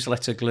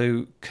Newsletter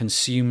Glue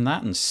consume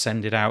that and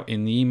send it out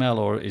in the email,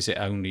 or is it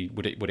only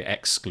would it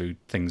exclude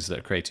things that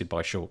are created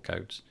by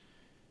shortcodes?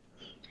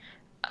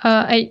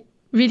 I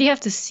really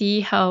have to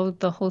see how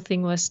the whole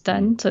thing was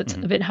done, so it's a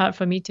bit hard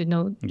for me to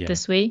know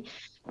this way.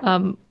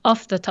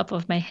 Off the top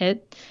of my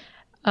head,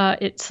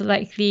 it's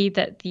likely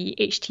that the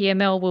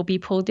HTML will be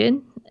pulled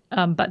in,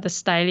 but the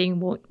styling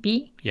won't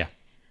be. Yeah.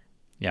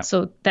 Yeah.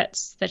 So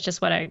that's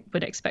just what I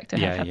would expect to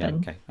have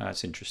happen. Yeah, okay. Oh,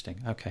 that's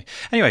interesting. Okay.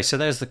 Anyway, so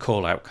there's the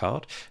call-out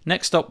card.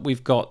 Next up,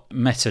 we've got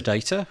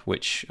metadata,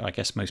 which I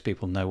guess most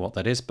people know what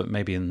that is, but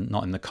maybe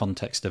not in the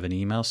context of an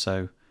email.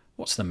 So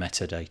what's the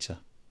metadata?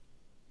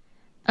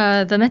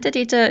 The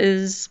metadata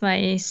is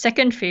my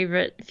second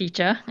favorite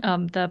feature.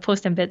 The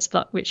post embeds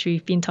block, which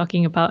we've been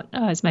talking about,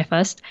 is my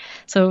first.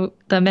 So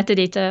the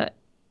metadata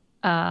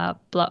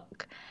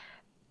block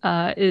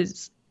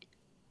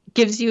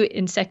gives you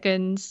in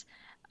seconds.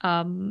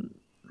 Let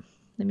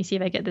me see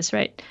if I get this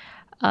right.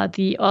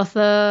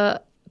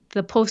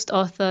 The post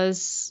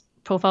author's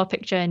profile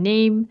picture and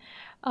name,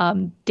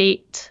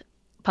 date,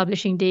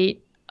 publishing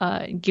date,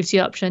 gives you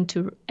the option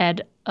to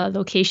add a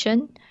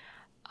location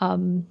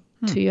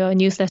to your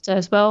newsletter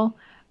as well,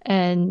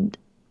 and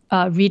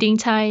reading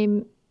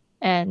time,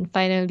 and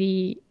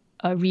finally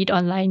a read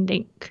online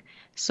link.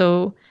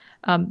 So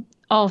all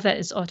of that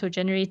is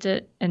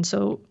auto-generated, and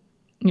so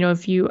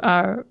if you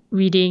are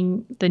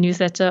reading the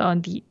newsletter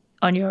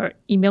on your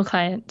email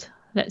client,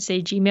 let's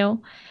say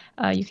Gmail,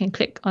 you can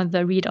click on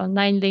the read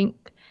online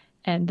link,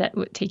 and that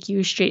would take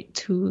you straight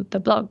to the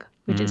blog,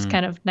 which is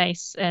kind of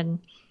nice and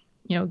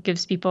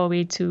gives people a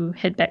way to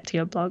head back to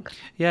your blog.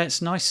 Yeah, it's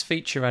a nice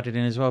feature added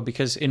in as well,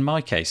 because in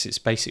my case, it's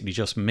basically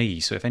just me.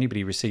 So if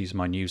anybody receives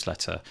my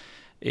newsletter,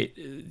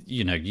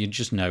 you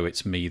just know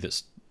it's me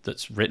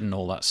that's written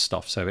all that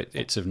stuff. So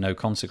it's of no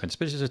consequence.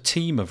 But it's a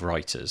team of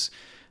writers,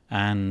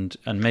 and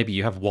maybe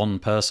you have one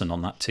person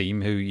on that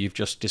team who you've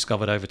just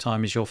discovered over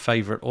time is your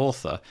favourite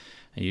author,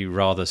 and you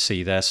rather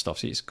see their stuff.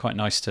 So it's quite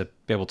nice to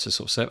be able to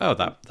sort of say, oh,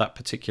 that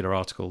particular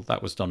article,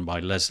 that was done by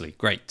Leslie.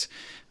 Great.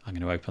 I'm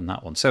going to open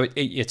that one. So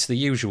it's the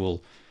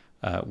usual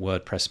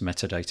WordPress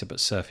metadata, but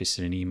surfaced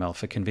in an email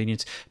for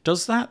convenience.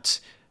 Does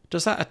that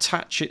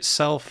attach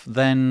itself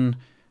then?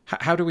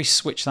 How do we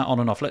switch that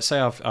on and off? Let's say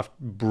I've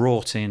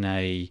brought in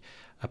a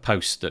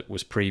post that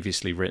was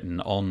previously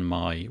written on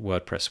my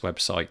WordPress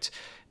website.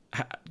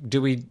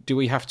 Do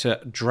we have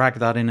to drag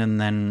that in and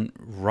then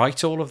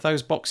write all of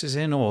those boxes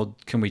in, or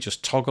can we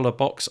just toggle a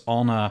box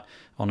on a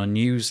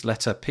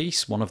newsletter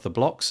piece, one of the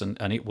blocks,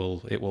 and it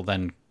will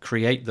then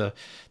create the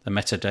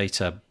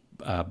metadata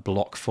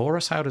block for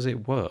us? How does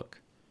it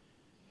work?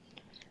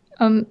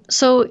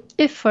 So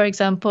if, for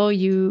example,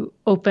 you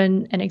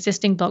open an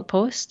existing blog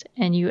post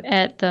and you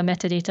add the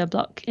metadata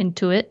block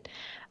into it,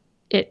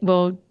 it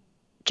will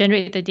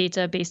generate the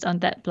data based on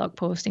that blog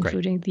post,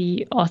 including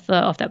the author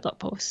of that blog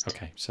post.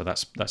 Okay, so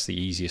that's the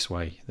easiest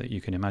way that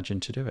you can imagine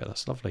to do it.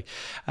 That's lovely.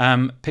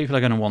 People are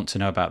going to want to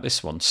know about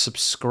this one,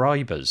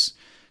 subscribers.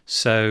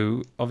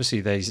 So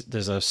obviously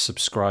there's a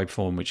subscribe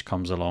form which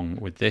comes along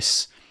with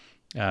this.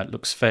 It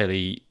looks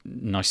fairly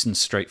nice and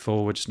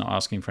straightforward. It's not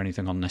asking for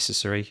anything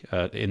unnecessary.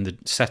 In the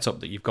setup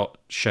that you've got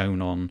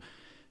shown on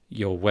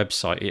your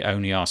website, it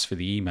only asks for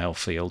the email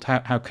field.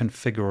 How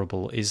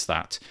configurable is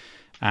that?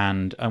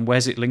 And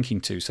where's it linking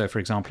to? So, for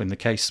example, in the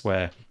case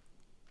where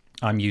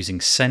I'm using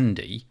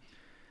Sendy,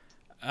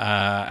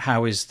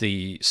 how is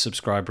the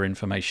subscriber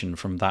information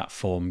from that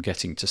form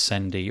getting to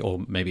Sendy,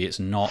 or maybe it's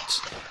not?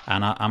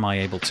 And am I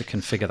able to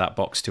configure that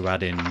box to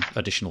add in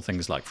additional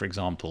things like, for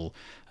example,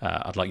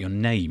 I'd like your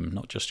name,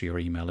 not just your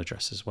email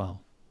address as well?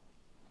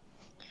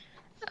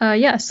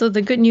 Yeah, so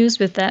the good news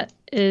with that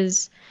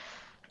is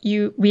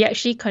we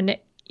actually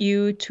connect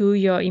you to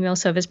your email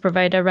service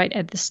provider right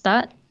at the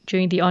start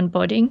during the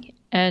onboarding.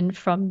 And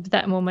from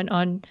that moment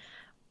on,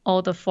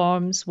 all the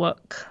forms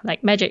work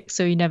like magic.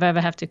 So you never ever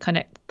have to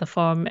connect the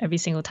form every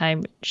single time,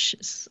 which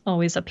is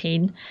always a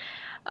pain.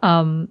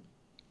 So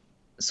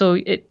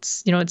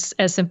it's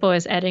as simple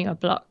as adding a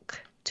block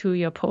to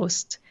your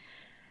post.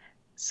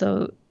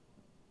 So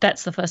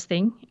that's the first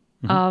thing.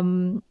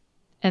 Mm-hmm.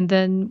 And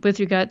then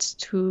with regards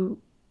to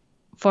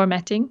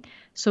formatting,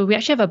 so we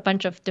actually have a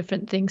bunch of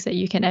different things that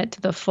you can add to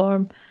the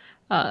form.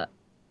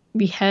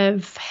 We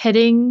have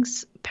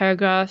headings,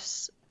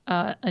 paragraphs,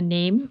 a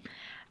name,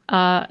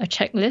 a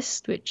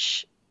checklist,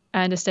 which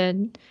I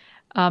understand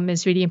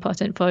is really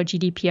important for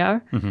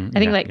GDPR. Mm-hmm, I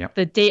think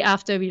the day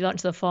after we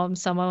launched the form,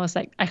 someone was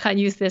like, I can't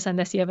use this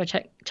unless you have a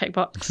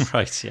checkbox.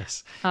 Right,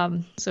 yes.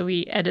 So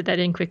we added that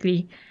in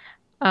quickly.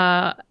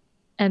 And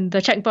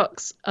the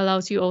checkbox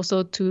allows you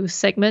also to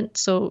segment.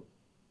 So,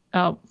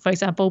 for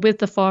example, with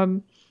the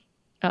form,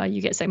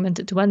 you get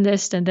segmented to one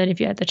list, and then if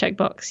you add the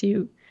checkbox,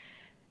 you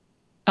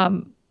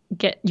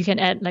can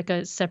add like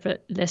a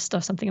separate list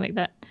or something like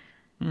that.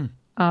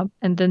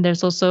 And then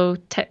there's also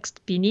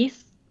text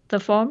beneath the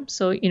form.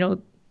 So,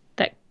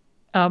 that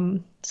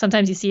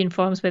sometimes you see in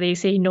forms where they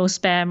say no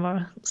spam,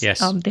 or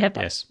they have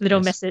that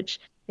little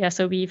message. Yeah,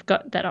 so we've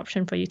got that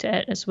option for you to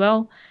add as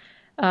well.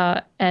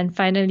 And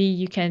finally,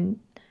 you can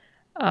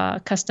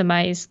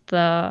customize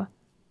the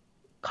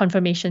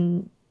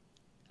confirmation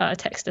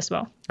text as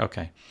well.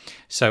 Okay,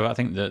 so I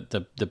think that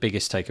the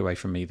biggest takeaway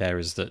from me there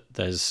is that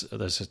there's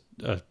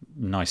a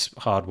nice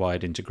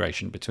hardwired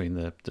integration between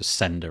the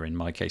sender, in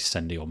my case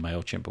Sendy or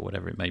MailChimp or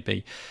whatever it may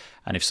be,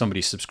 and if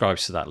somebody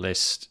subscribes to that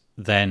list,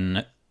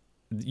 then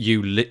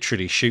you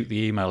literally shoot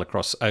the email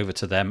across over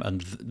to them,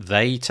 and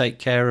they take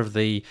care of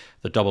the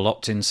double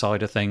opt-in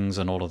side of things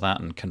and all of that,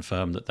 and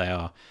confirm that they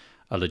are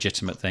a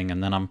legitimate thing.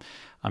 And then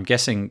I'm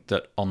guessing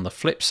that on the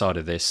flip side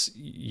of this,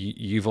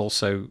 you've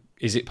also,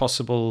 is it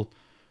possible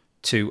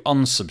to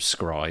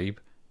unsubscribe?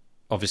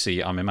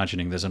 Obviously, I'm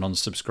imagining there's an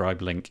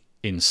unsubscribe link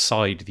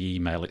inside the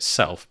email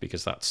itself,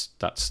 because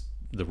that's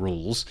the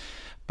rules.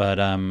 But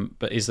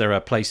is there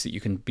a place that you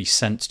can be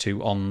sent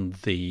to on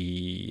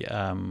the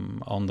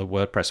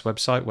WordPress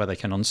website where they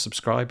can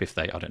unsubscribe if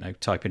they, I don't know,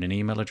 type in an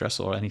email address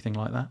or anything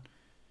like that?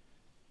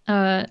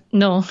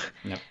 No.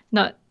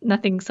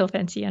 Nothing so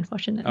fancy,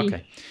 unfortunately.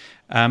 Okay.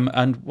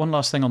 And one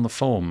last thing on the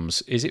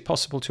forms: is it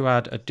possible to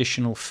add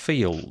additional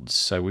fields?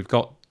 So we've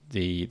got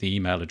the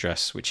email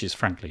address, which is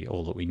frankly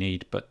all that we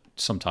need, but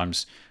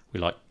sometimes we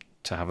like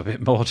to have a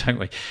bit more, don't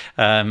we?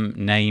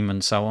 Name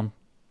and so on.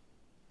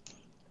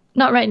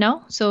 Not right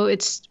now. So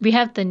we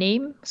have the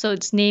name. So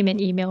it's name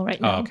and email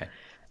right now. Oh, okay.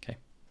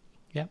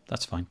 Yeah,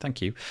 that's fine.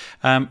 Thank you.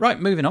 Right,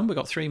 moving on. We've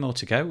got 3 more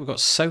to go. We've got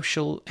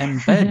social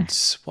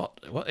embeds.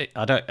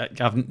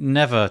 I've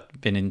never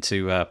been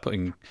into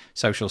putting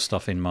social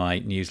stuff in my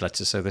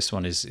newsletter, so this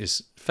one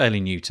is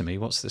fairly new to me.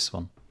 What's this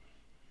one?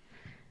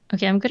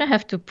 Okay, I'm gonna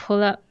have to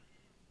pull up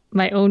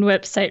my own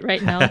website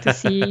right now to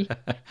see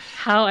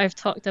how I've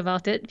talked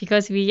about it,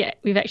 because we've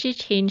actually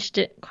changed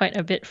it quite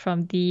a bit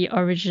from the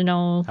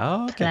original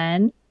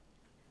plan.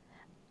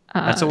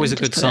 That's always a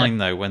good sign,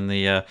 though, when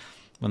the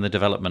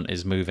development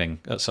is moving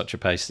at such a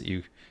pace that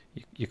you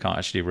can't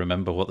actually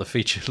remember what the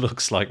feature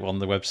looks like on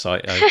the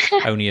website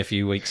only a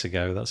few weeks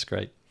ago. That's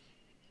great.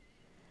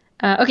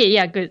 Okay,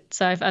 yeah, good.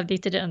 So I've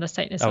updated it on the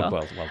site as well.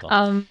 Well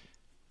done.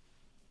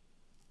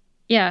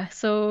 Yeah,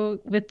 so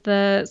with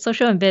the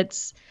social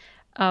embeds,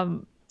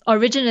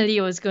 originally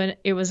it was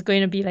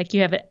going to be like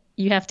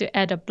you have to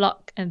add a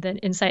block, and then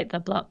inside the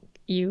block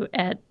you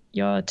add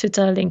your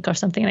Twitter link or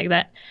something like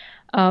that.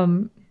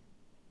 And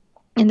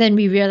then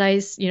we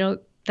realized,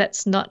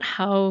 that's not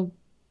how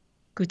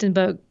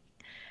Gutenberg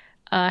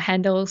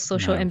handles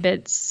social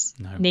embeds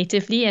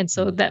natively, and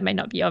so that might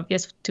not be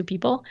obvious to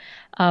people.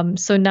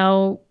 So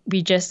now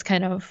we just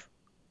kind of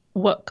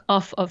work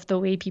off of the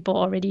way people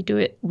already do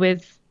it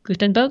with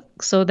Gutenberg.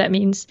 So that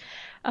means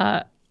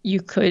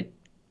you could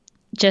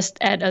just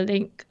add a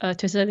link, a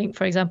Twitter link,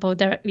 for example,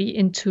 directly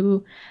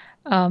into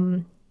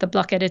the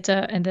block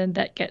editor, and then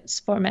that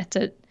gets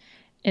formatted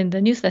in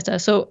the newsletter.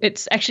 So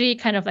it's actually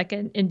kind of like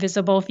an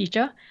invisible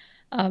feature.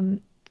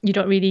 You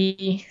don't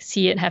really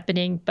see it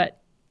happening, but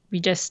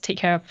we just take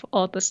care of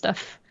all the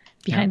stuff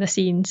behind the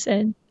scenes,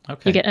 and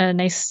you get a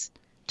nice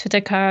Twitter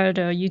card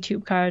or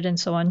YouTube card and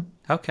so on.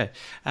 Okay,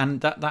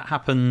 and that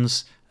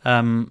happens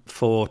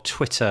for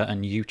Twitter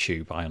and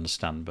YouTube, I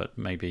understand, but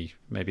maybe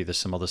there's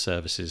some other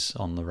services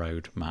on the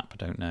roadmap. I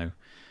don't know.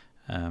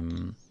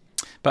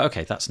 But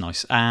okay, that's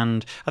nice.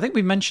 And I think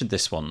we mentioned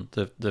this one.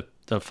 The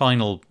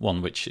final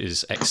one, which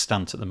is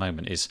extant at the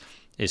moment, is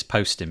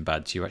post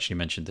embeds. You actually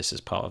mentioned this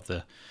as part of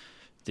the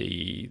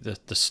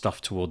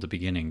stuff toward the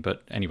beginning.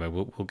 But anyway,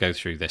 we'll go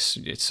through this.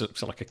 It's sort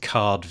of like a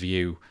card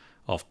view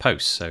of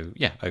posts. So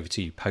yeah, over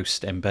to you.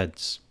 Post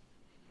embeds.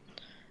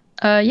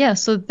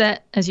 So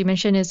that, as you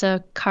mentioned, is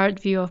a card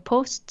view of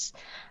posts.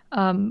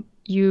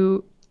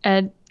 You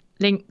add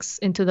links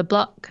into the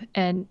block,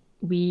 and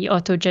we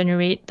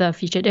auto-generate the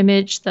featured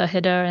image, the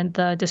header, and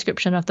the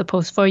description of the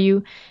post for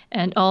you.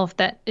 And all of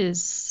that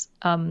is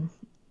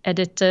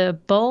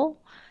editable.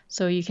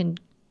 So you can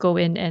go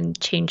in and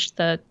change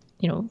the,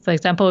 for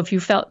example, if you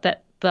felt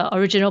that the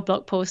original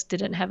blog post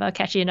didn't have a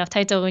catchy enough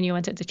title and you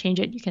wanted to change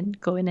it, you can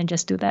go in and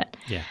just do that.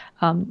 Yeah.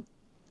 And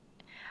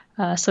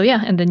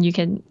then you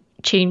can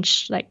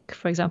change, like,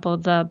 for example,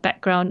 the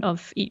background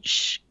of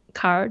each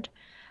card,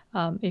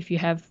 if you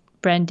have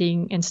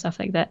branding and stuff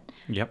like that.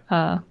 Yep.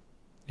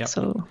 Yep.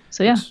 So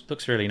yeah.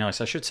 Looks really nice.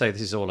 I should say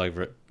this is all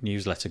over at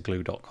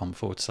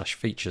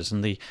newsletterglue.com/features.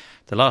 And the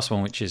last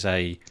one, which is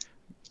I'm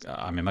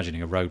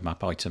imagining a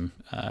roadmap item,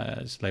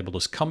 is labelled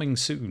as coming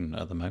soon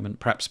at the moment.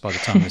 Perhaps by the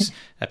time this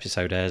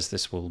episode airs,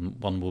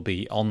 one will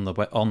be on the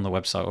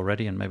website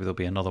already, and maybe there'll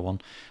be another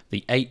one.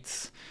 The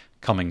 8th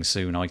coming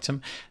soon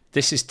item.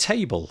 This is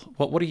table.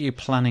 What are you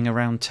planning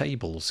around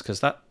tables? Because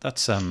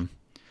that's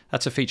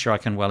a feature I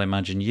can well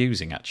imagine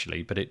using,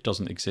 actually, but it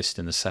doesn't exist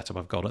in the setup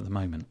I've got at the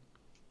moment.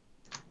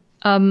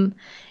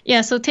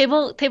 So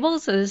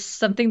tables is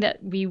something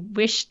that we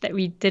wish that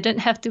we didn't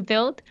have to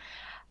build,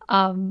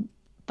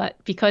 but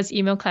because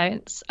email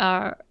clients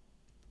are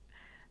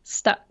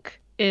stuck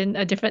in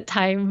a different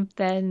time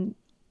than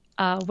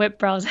web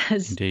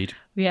browsers, indeed,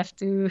 we have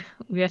to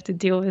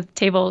deal with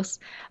tables.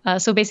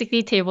 So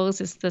basically, tables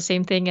is the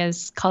same thing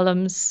as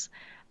columns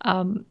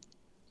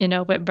in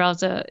a web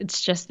browser.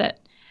 It's just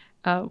that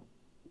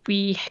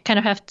we kind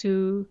of have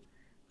to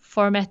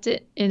format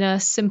it in a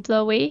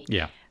simpler way.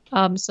 Yeah.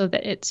 So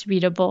that it's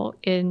readable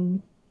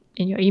in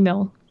your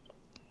email.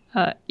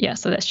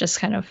 So that's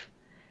just kind of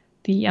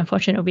the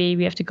unfortunate way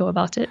we have to go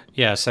about it.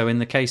 Yeah, so in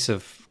the case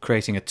of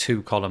creating a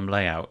 2-column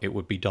layout, it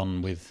would be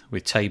done with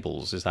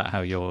tables. Is that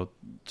how you're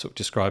sort of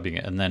describing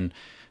it? And then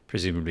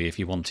presumably if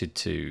you wanted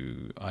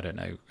to, I don't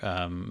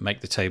know,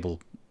 make the table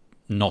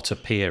not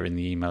appear in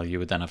the email, you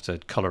would then have to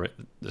colour it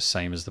the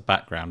same as the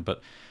background.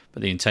 But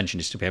the intention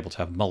is to be able to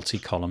have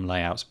multi-column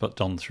layouts, but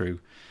done through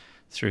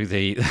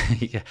the,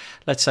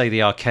 let's say,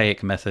 the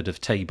archaic method of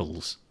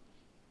tables.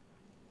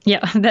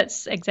 Yeah,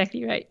 that's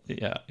exactly right.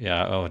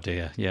 Yeah. Oh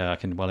dear. Yeah, I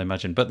can well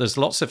imagine. But there's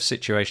lots of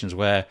situations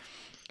where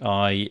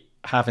I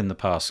have in the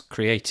past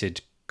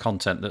created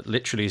content that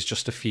literally is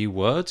just a few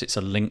words. It's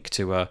a link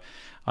to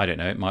I don't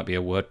know, it might be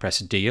a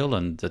WordPress deal,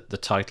 and the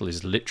title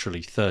is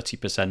literally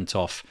 30%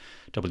 off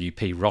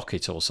WP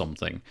Rocket or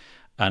something.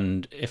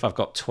 And if I've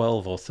got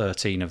 12 or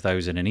 13 of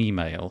those in an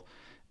email,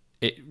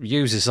 it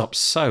uses up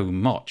so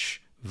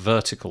much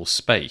vertical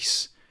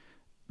space.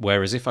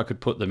 Whereas if I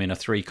could put them in a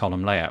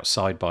 3-column layout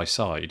side by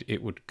side,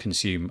 it would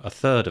consume a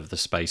third of the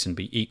space and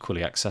be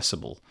equally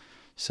accessible.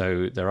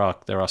 So there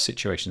are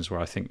situations where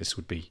I think this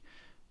would be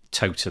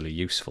totally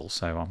useful.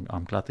 So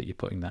I'm glad that you're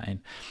putting that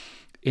in.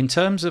 In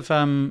terms of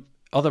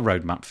other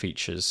roadmap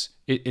features,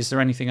 is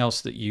there anything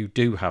else that you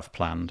do have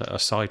planned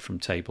aside from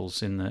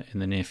tables in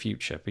the near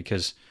future?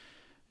 Because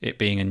it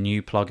being a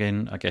new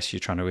plugin, I guess you're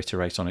trying to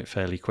iterate on it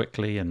fairly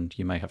quickly, and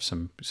you may have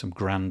some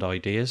grand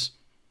ideas.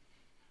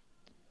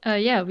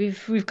 Yeah,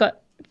 we've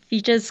got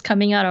features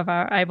coming out of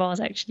our eyeballs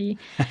actually.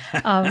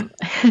 I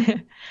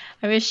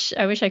wish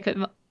I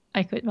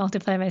could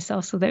multiply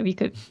myself so that we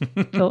could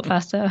build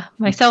faster.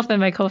 Myself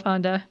and my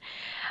co-founder.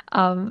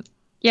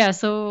 Yeah,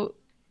 so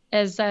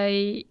as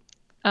I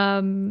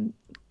kind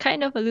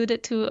of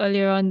alluded to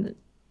earlier on,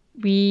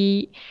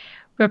 we're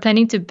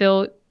planning to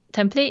build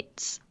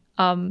templates,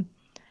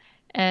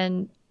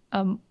 and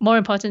more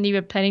importantly,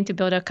 we're planning to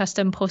build a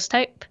custom post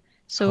type.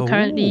 So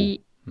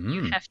currently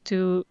you have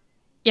to.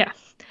 Yeah.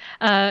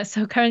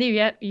 So currently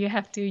you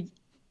have to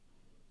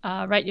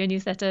write your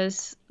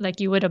newsletters like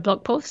you would a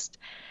blog post.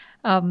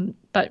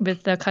 But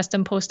with the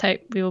custom post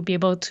type, we will be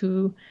able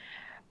to,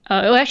 it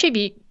will actually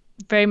be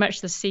very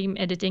much the same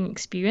editing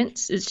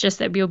experience. It's just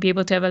that we'll be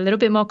able to have a little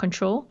bit more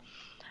control.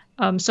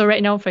 So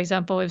right now, for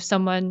example, if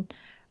someone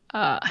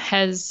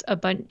has a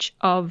bunch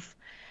of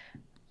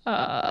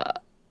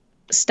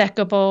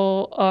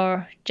stackable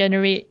or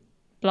generate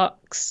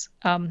blocks,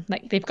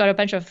 like they've got a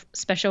bunch of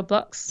special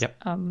blocks.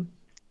 Yep.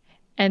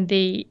 And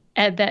they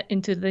add that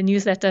into the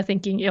newsletter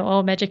thinking it'll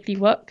all magically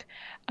work.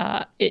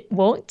 It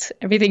won't.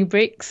 Everything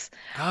breaks.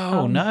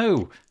 Oh,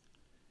 no.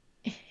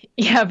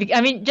 Yeah,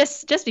 I mean,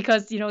 just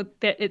because,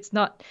 it's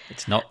not...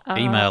 It's not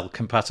email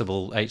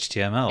compatible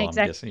HTML,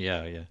 exactly. I'm guessing.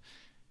 Yeah.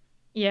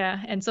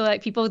 Yeah, and so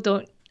people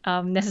don't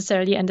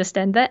necessarily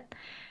understand that.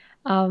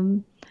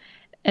 And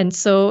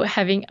so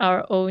having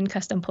our own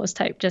custom post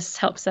type just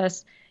helps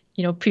us,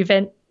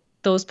 prevent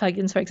those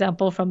plugins, for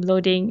example, from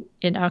loading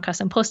in our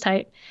custom post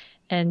type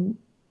and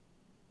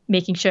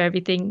making sure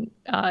everything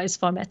is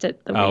formatted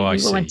the way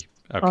we want to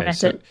format it.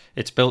 So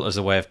it's built as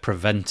a way of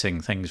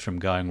preventing things from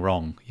going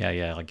wrong.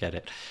 Yeah, I get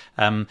it.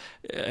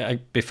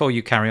 Before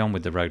you carry on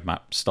with the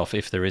roadmap stuff,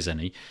 if there is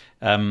any,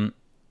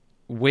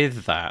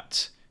 with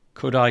that,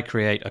 could I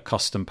create a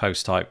custom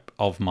post type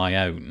of my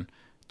own?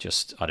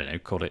 Just, I don't know,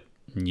 call it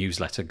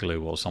newsletter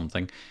glue or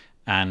something,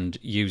 and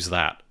use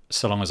that,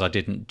 so long as I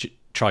didn't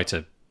try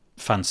to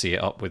fancy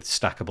it up with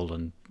Stackable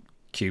and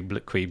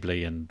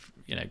Queebly and,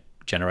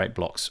 generate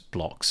blocks.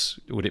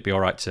 Would it be all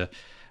right to,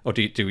 or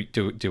do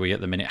we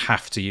at the minute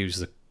have to use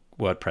the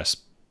WordPress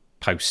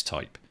post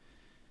type?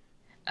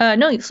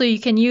 No, so you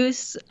can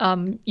use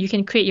you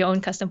can create your own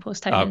custom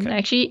post type. Okay. And I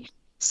actually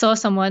saw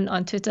someone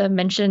on Twitter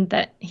mention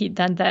that he'd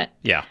done that.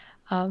 Yeah.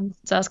 So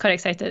I was quite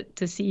excited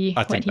to see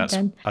what he'd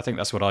done. I think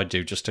that's what I'd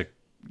do, just to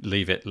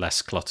leave it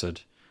less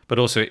cluttered. But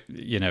also,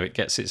 it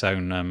gets its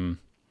own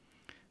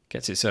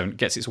gets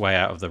its way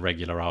out of the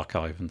regular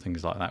archive and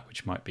things like that,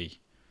 which might be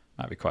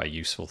quite a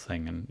useful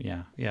thing. And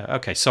yeah.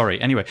 Okay, sorry.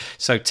 Anyway,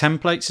 so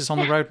templates is on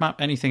the roadmap.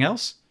 Anything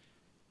else?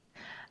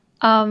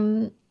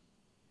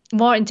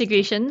 More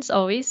integrations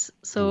always.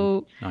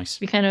 So nice.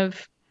 We kind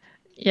of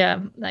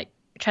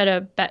try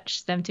to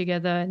batch them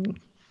together and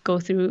go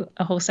through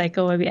a whole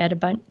cycle where we add a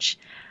bunch.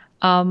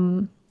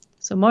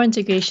 So more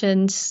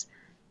integrations,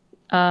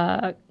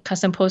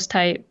 custom post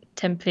type,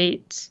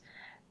 templates.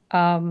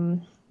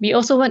 We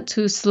also want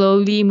to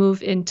slowly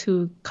move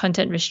into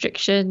content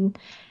restriction,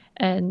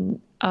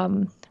 and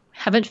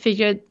haven't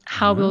figured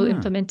how we'll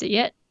implement it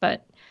yet,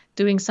 but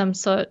doing some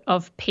sort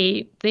of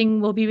paid thing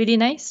will be really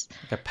nice.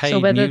 Like a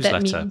paid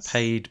newsletter,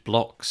 paid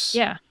blocks.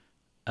 Yeah.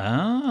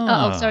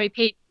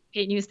 Paid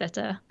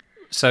newsletter.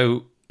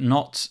 So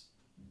not...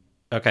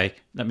 Okay,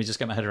 let me just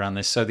get my head around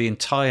this. So the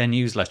entire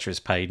newsletter is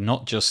paid,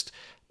 not just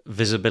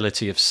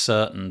visibility of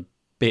certain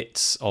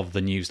bits of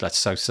the newsletter,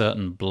 so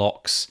certain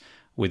blocks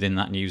within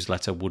that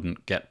newsletter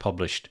wouldn't get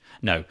published.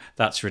 No,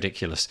 that's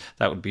ridiculous.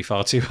 That would be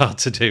far too hard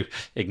to do.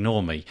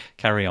 Ignore me.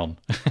 Carry on.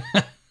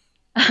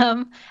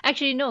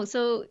 Actually, no.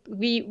 So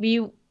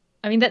we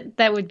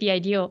that would be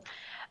ideal.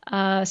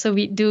 So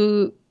we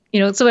do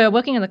so we're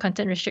working on the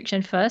content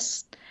restriction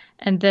first,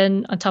 and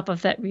then on top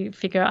of that, we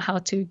figure out how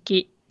to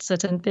gate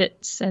certain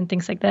bits and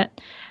things like that.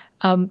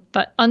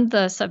 But on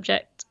the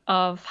subject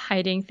of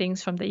hiding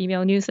things from the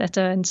email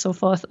newsletter and so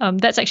forth,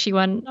 that's actually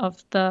one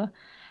of the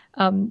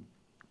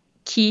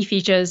key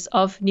features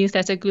of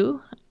Newsletter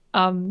Glue,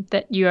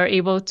 that you are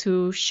able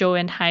to show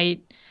and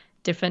hide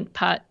different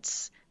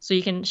parts. So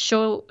you can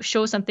show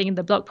something in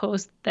the blog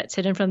post that's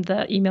hidden from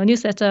the email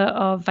newsletter,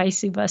 or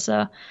vice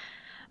versa.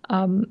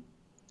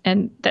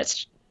 And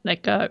that's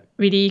like a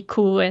really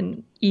cool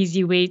and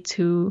easy way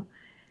to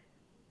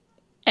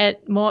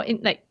add more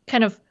in, like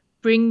kind of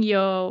bring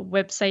your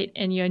website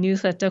and your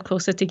newsletter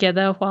closer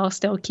together while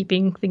still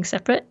keeping things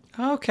separate.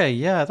 Okay,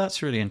 yeah,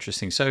 that's really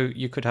interesting. So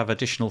you could have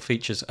additional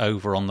features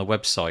over on the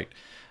website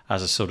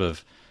as a sort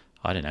of,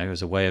 I don't know,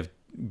 as a way of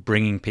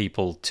bringing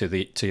people to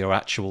your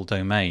actual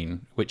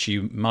domain, which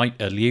you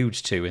might allude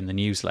to in the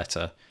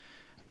newsletter,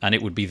 and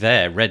it would be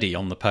there ready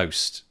on the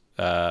post,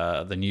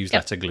 the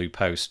Newsletter Glue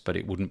post, but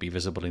it wouldn't be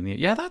visible in the...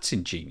 Yeah, that's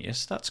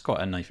ingenious. That's quite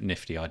a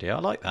nifty idea. I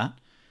like that.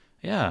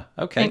 Yeah,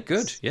 okay, Thanks.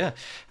 good. Yeah.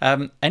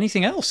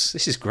 Anything else?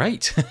 This is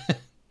great.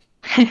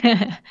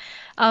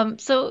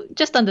 So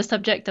just on the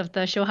subject of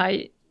the show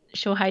height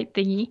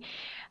thingy,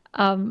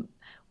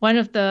 one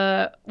of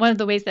the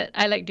ways that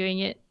I like doing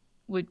it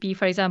would be,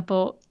 for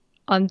example,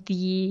 on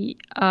the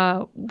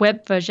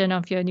web version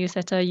of your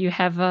newsletter, you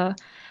have a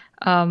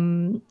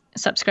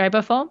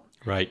subscriber form.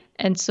 Right.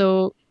 And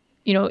so,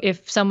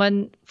 if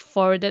someone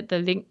forwarded the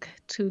link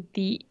to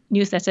the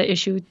newsletter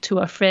issue to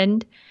a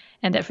friend,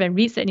 and that friend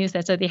reads that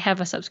newsletter, they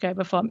have a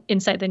subscriber form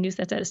inside the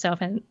newsletter itself,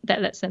 and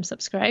that lets them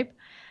subscribe.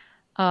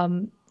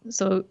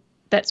 So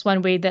that's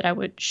one way that I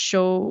would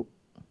show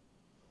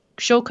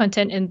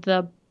content in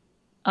the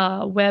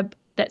web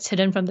that's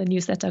hidden from the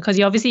newsletter, because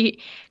you obviously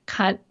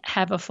can't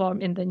have a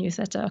form in the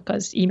newsletter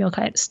because email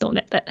clients don't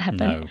let that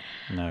happen.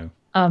 No.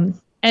 And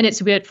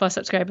it's weird for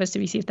subscribers to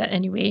receive that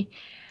anyway.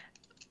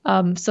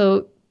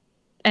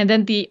 And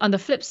then on the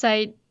flip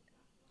side,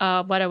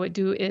 what I would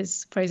do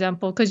is, for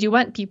example, because you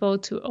want people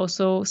to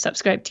also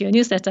subscribe to your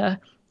newsletter,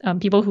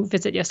 people who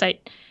visit your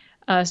site.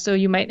 So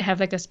you might have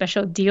like a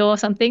special deal or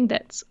something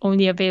that's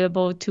only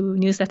available to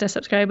newsletter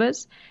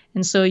subscribers.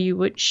 And so you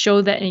would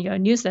show that in your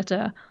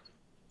newsletter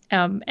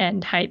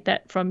and hide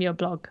that from your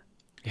blog.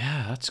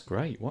 Yeah, that's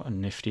great. What a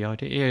nifty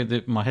idea.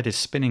 Yeah, my head is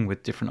spinning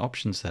with different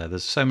options there.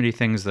 There's so many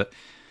things that...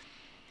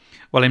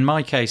 Well, in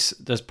my case,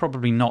 there's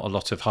probably not a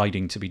lot of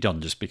hiding to be done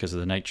just because of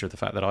the nature of the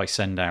fact that I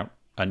send out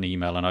an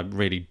email and I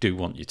really do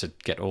want you to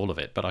get all of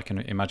it. But I can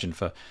imagine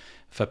for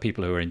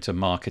people who are into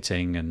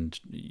marketing and,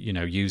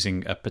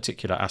 using a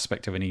particular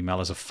aspect of an email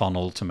as a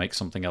funnel to make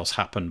something else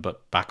happen,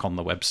 but back on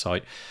the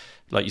website,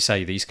 like you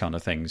say, these kind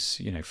of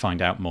things,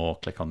 find out more,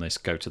 click on this,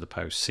 go to the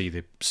post, see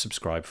the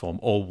subscribe form,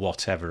 or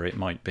whatever it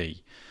might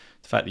be.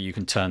 The fact that you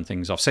can turn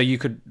things off. So you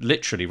could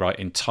literally write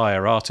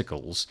entire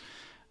articles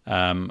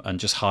and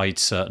just hide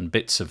certain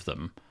bits of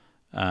them.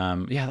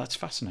 Yeah, that's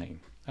fascinating.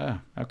 Oh,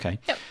 okay.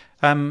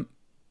 Yep.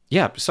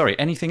 Yeah, sorry,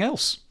 anything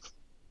else?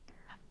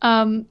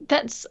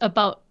 That's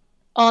about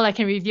all I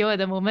can reveal at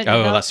the moment.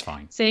 Oh, that's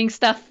fine. Saying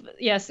stuff,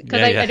 yes,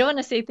 because I don't want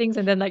to say things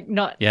and then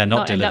not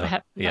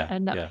deliver.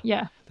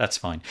 Yeah. That's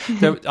fine.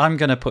 So I'm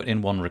going to put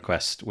in one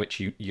request,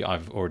 which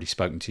I've already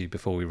spoken to you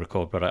before we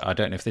record, but I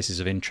don't know if this is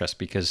of interest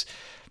because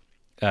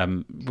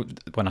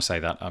when I say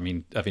that, I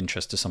mean of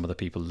interest to some of the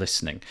people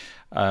listening.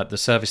 The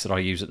service that I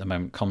use at the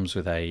moment comes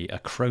with a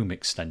Chrome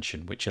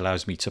extension, which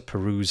allows me to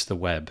peruse the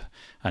web.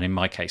 And in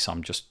my case,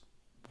 I'm just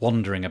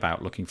wandering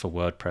about looking for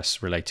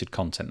WordPress related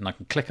content, and I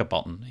can click a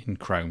button in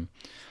Chrome,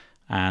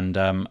 and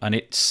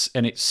it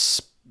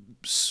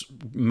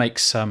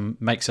makes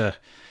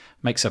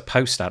a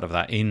post out of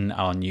that in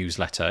our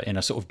newsletter in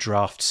a sort of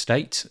draft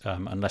state.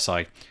 Unless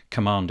I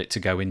command it to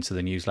go into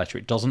the newsletter,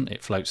 it doesn't.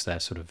 It floats there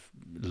sort of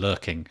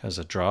lurking as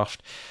a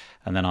draft,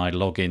 and then I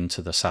log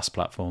into the SaaS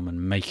platform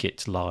and make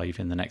it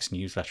live in the next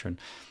newsletter. And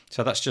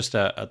so that's just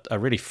a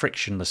really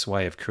frictionless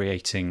way of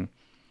creating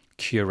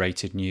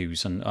curated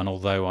news. And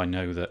although I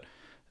know that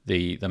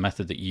the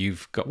method that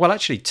you've got, well,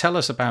 actually tell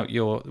us about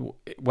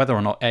whether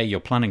or not A, you're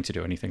planning to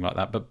do anything like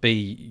that, but B,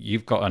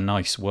 you've got a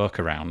nice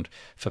workaround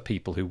for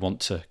people who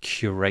want to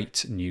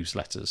curate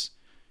newsletters.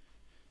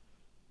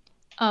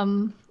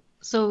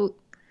 So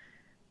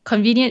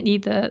conveniently,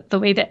 the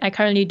way that I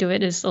currently do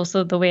it is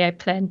also the way I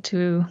plan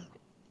to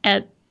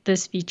add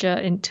this feature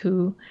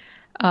into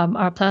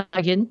our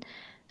plugin.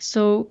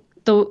 So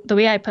the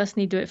way I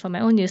personally do it for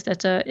my own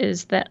newsletter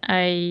is that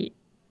I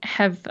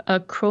have a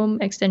Chrome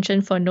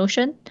extension for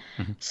Notion.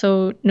 Mm-hmm.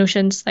 So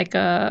Notion's like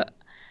I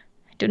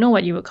don't know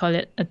what you would call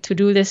it, a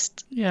to-do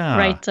list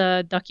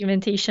writer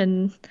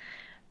documentation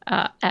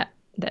app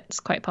that's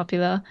quite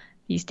popular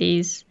these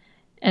days.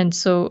 And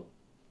so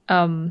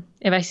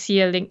if I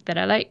see a link that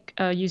I like,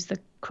 I'll use the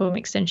Chrome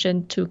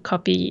extension to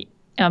copy,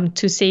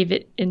 to save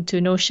it into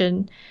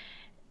Notion.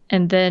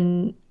 And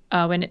then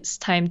when it's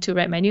time to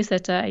write my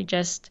newsletter, I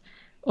just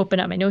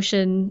open up my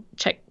Notion,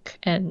 check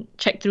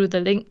through the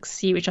links,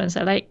 see which ones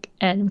I like,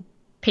 and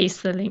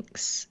paste the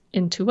links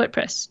into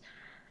WordPress.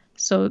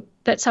 So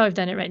that's how I've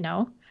done it right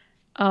now.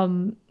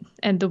 And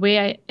the way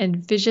I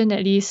envision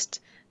at least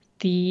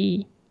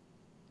the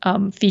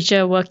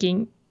feature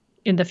working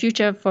in the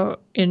future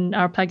in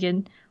our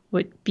plugin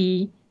would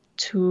be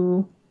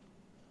to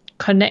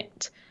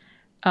connect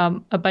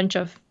a bunch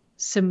of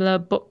similar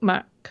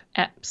bookmark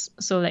apps.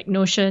 So like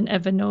Notion,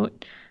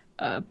 Evernote,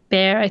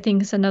 Bear, I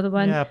think is another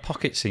one. Yeah,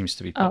 Pocket seems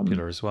to be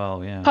popular as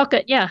well. Yeah.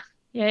 Pocket, yeah,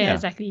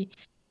 exactly.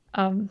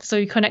 So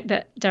you connect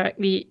that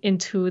directly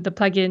into the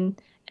plugin,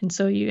 and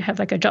so you have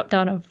like a drop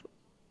down of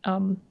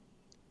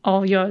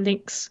all your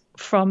links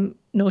from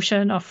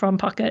Notion or from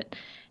Pocket,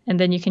 and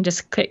then you can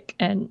just click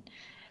and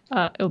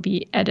it'll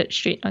be added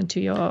straight onto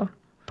your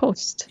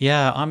post.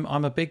 Yeah,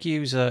 I'm a big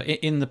user.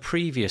 In the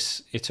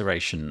previous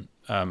iteration,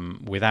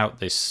 without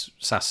this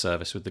SaaS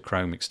service with the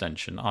Chrome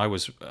extension, I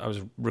was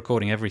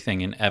recording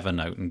everything in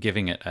Evernote and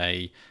giving it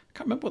I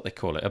can't remember what they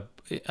call it.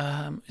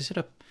 Is it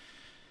a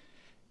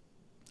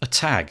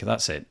tag?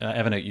 That's it.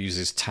 Evernote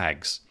uses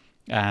tags,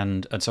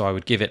 and so I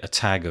would give it a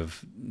tag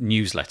of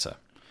newsletter,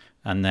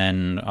 and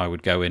then I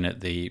would go in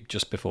at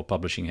just before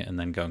publishing it, and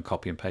then go and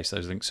copy and paste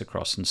those links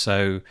across, and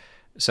so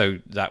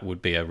that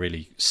would be a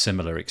really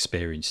similar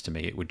experience to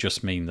me. It would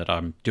just mean that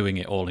I'm doing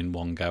it all in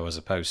one go as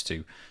opposed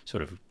to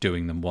sort of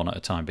doing them one at a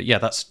time. But yeah,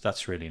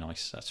 that's really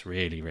nice. That's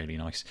really, really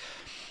nice.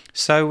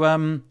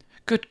 So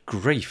good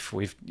grief,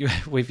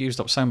 we've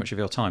used up so much of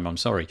your time. I'm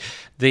sorry.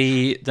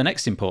 The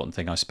next important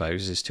thing, I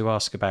suppose, is to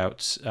ask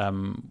about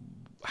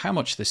how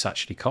much this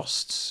actually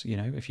costs. You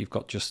know, if you've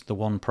got just the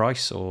one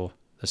price or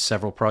there's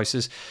several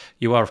prices.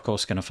 You are, of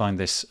course, going to find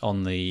this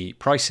on the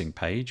pricing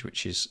page,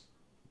 which is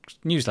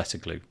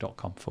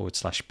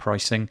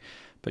newsletterglue.com/pricing.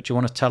 But do you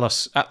want to tell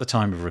us at the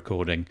time of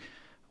recording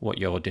what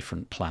your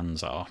different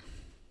plans are?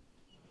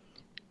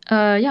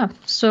 Yeah.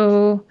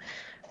 So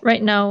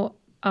right now,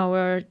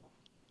 our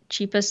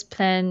cheapest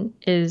plan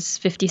is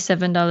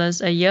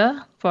 $57 a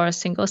year for a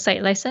single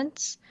site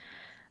license.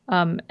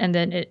 And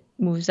then it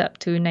moves up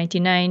to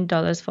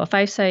 $99 for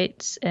 5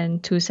 sites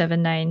and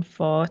 $279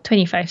 for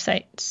 25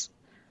 sites.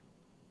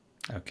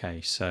 Okay,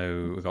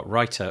 so we've got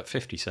writer at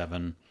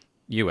 $57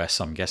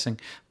 US, I'm guessing,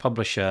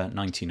 publisher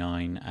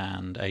 $99,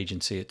 and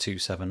agency at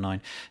 $279.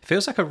 It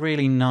feels like a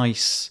really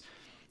nice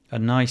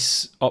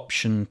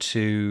option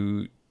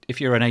to, if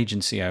you're an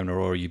agency owner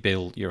or you're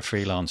a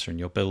freelancer and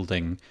you're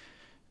building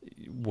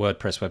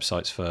WordPress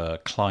websites for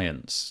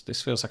clients.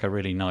 This feels like a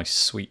really nice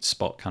sweet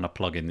spot kind of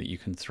plugin that you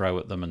can throw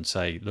at them and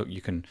say, look,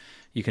 you can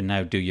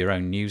now do your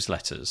own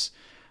newsletters.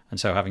 And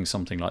so having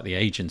something like the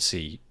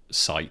agency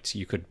site,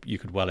 you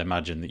could well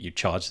imagine that you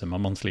charge them a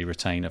monthly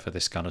retainer for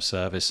this kind of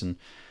service, and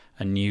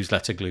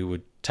Newsletter Glue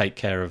would take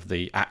care of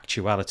the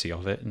actuality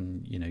of it,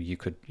 and you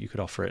could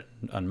offer it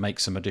and make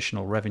some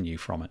additional revenue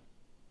from it.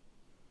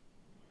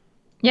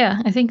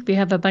 Yeah, I think we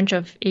have a bunch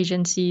of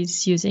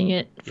agencies using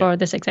it for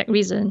this exact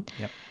reason.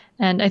 Yep.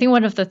 And I think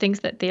one of the things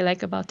that they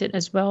like about it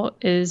as well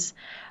is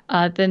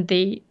then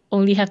they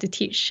only have to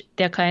teach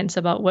their clients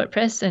about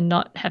WordPress and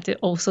not have to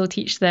also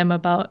teach them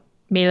about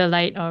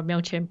MailerLite or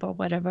MailChimp or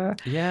whatever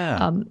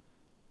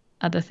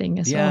other thing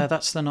as well. Yeah,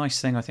 that's the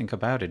nice thing I think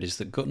about it, is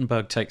that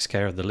Gutenberg takes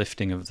care of the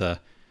lifting of the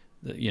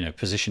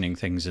positioning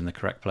things in the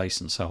correct place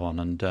and so on,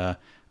 and the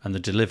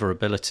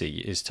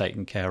deliverability is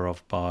taken care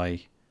of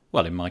by,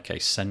 well, in my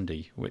case,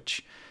 Sendy,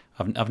 which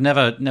I've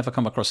never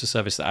come across a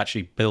service that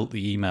actually built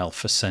the email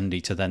for Sendy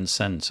to then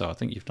send. So I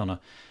think you've done a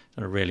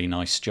really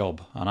nice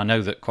job. And I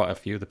know that quite a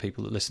few of the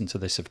people that listen to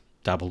this have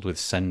dabbled with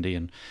Sendy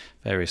and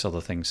various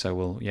other things. So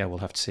we'll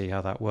have to see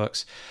how that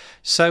works.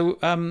 So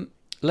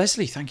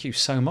Leslie, thank you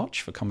so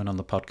much for coming on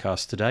the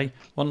podcast today.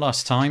 One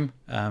last time,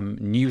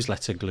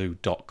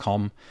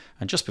 newsletterglue.com.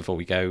 And just before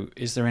we go,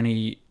 is there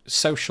any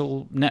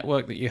social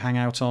network that you hang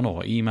out on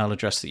or email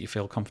address that you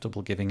feel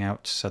comfortable giving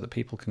out so that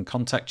people can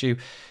contact you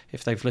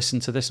if they've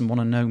listened to this and want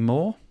to know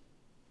more?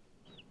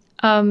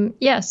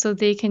 So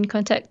they can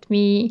contact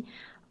me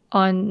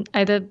on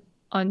either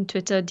on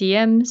Twitter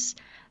DMs.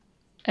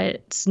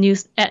 It's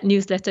at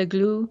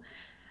newsletterglue.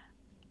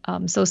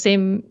 So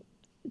same,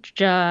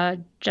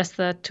 just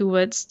the 2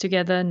 words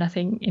together,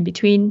 nothing in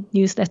between,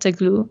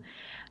 newsletterglue.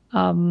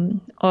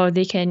 Or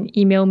they can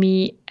email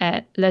me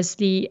at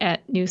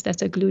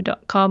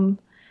leslie@newsletterglue.com.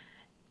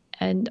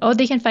 Or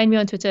they can find me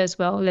on Twitter as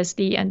well,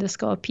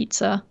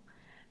 Leslie_pizza.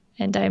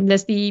 And I'm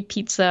Leslie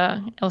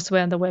Pizza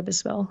elsewhere on the web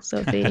as well. So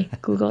if they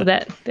Google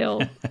that,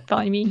 they'll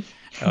find me.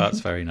 Oh, that's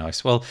very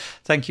nice. Well,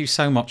 thank you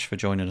so much for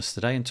joining us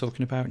today and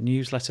talking about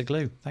Newsletter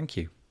Glue. Thank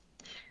you.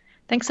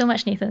 Thanks so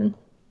much, Nathan.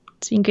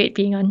 It's been great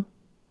being on.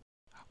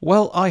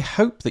 Well, I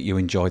hope that you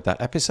enjoyed that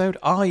episode.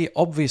 I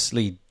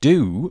obviously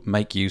do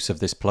make use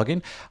of this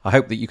plugin. I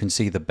hope that you can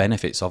see the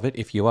benefits of it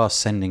if you are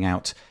sending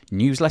out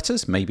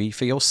newsletters, maybe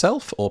for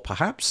yourself or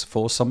perhaps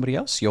for somebody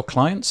else, your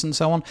clients and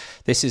so on.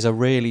 This is a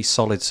really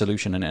solid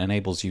solution, and it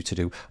enables you to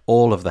do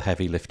all of the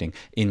heavy lifting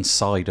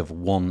inside of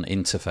one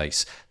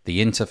interface. The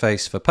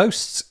interface for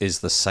posts is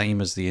the same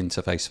as the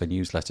interface for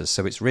newsletters,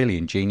 so it's really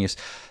ingenious.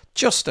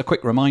 Just a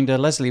quick reminder,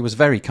 Leslie was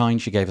very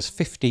kind. She gave us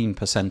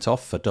 15%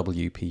 off for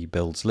WP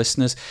Builds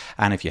listeners.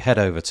 And if you head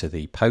over to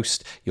the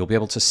post, you'll be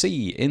able to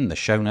see in the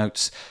show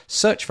notes,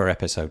 search for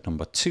episode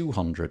number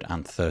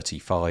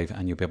 235,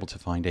 and you'll be able to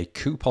find a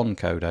coupon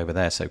code over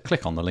there. So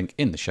click on the link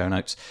in the show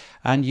notes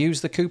and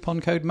use the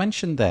coupon code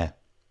mentioned there.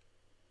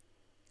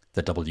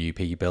 The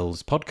WP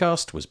Builds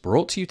podcast was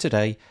brought to you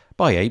today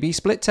by A/B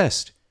Split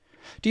Test.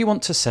 Do you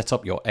want to set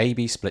up your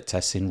A/B split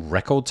tests in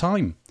record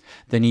time?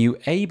 The new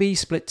A/B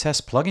Split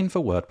Test plugin for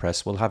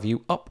WordPress will have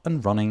you up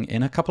and running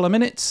in a couple of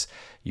minutes.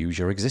 Use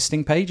your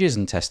existing pages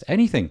and test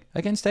anything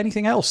against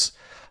anything else.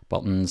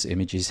 Buttons,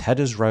 images,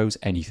 headers, rows,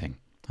 anything.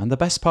 And the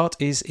best part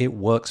is it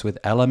works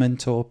with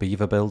Elementor,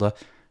 Beaver Builder,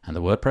 and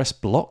the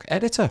WordPress block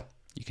editor.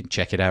 You can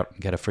check it out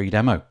and get a free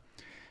demo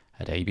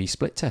at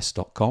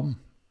absplittest.com.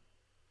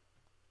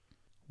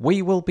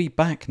 We will be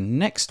back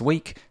next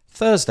week.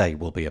 Thursday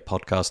will be a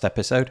podcast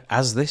episode,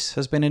 as this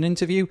has been an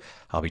interview.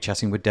 I'll be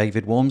chatting with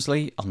David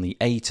Wormsley on the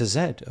A to Z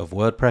of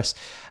WordPress.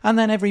 And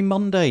then every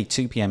Monday,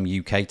 2 p.m.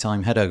 UK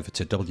time, head over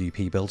to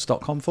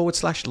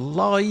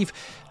wpbuilds.com/live.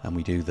 And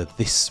we do the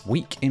This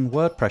Week in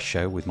WordPress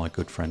show with my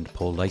good friend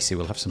Paul Lacey.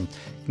 We'll have some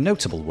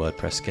notable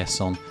WordPress guests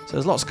on. So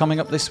there's lots coming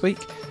up this week.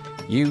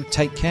 You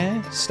take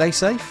care, stay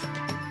safe.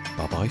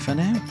 Bye-bye for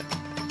now.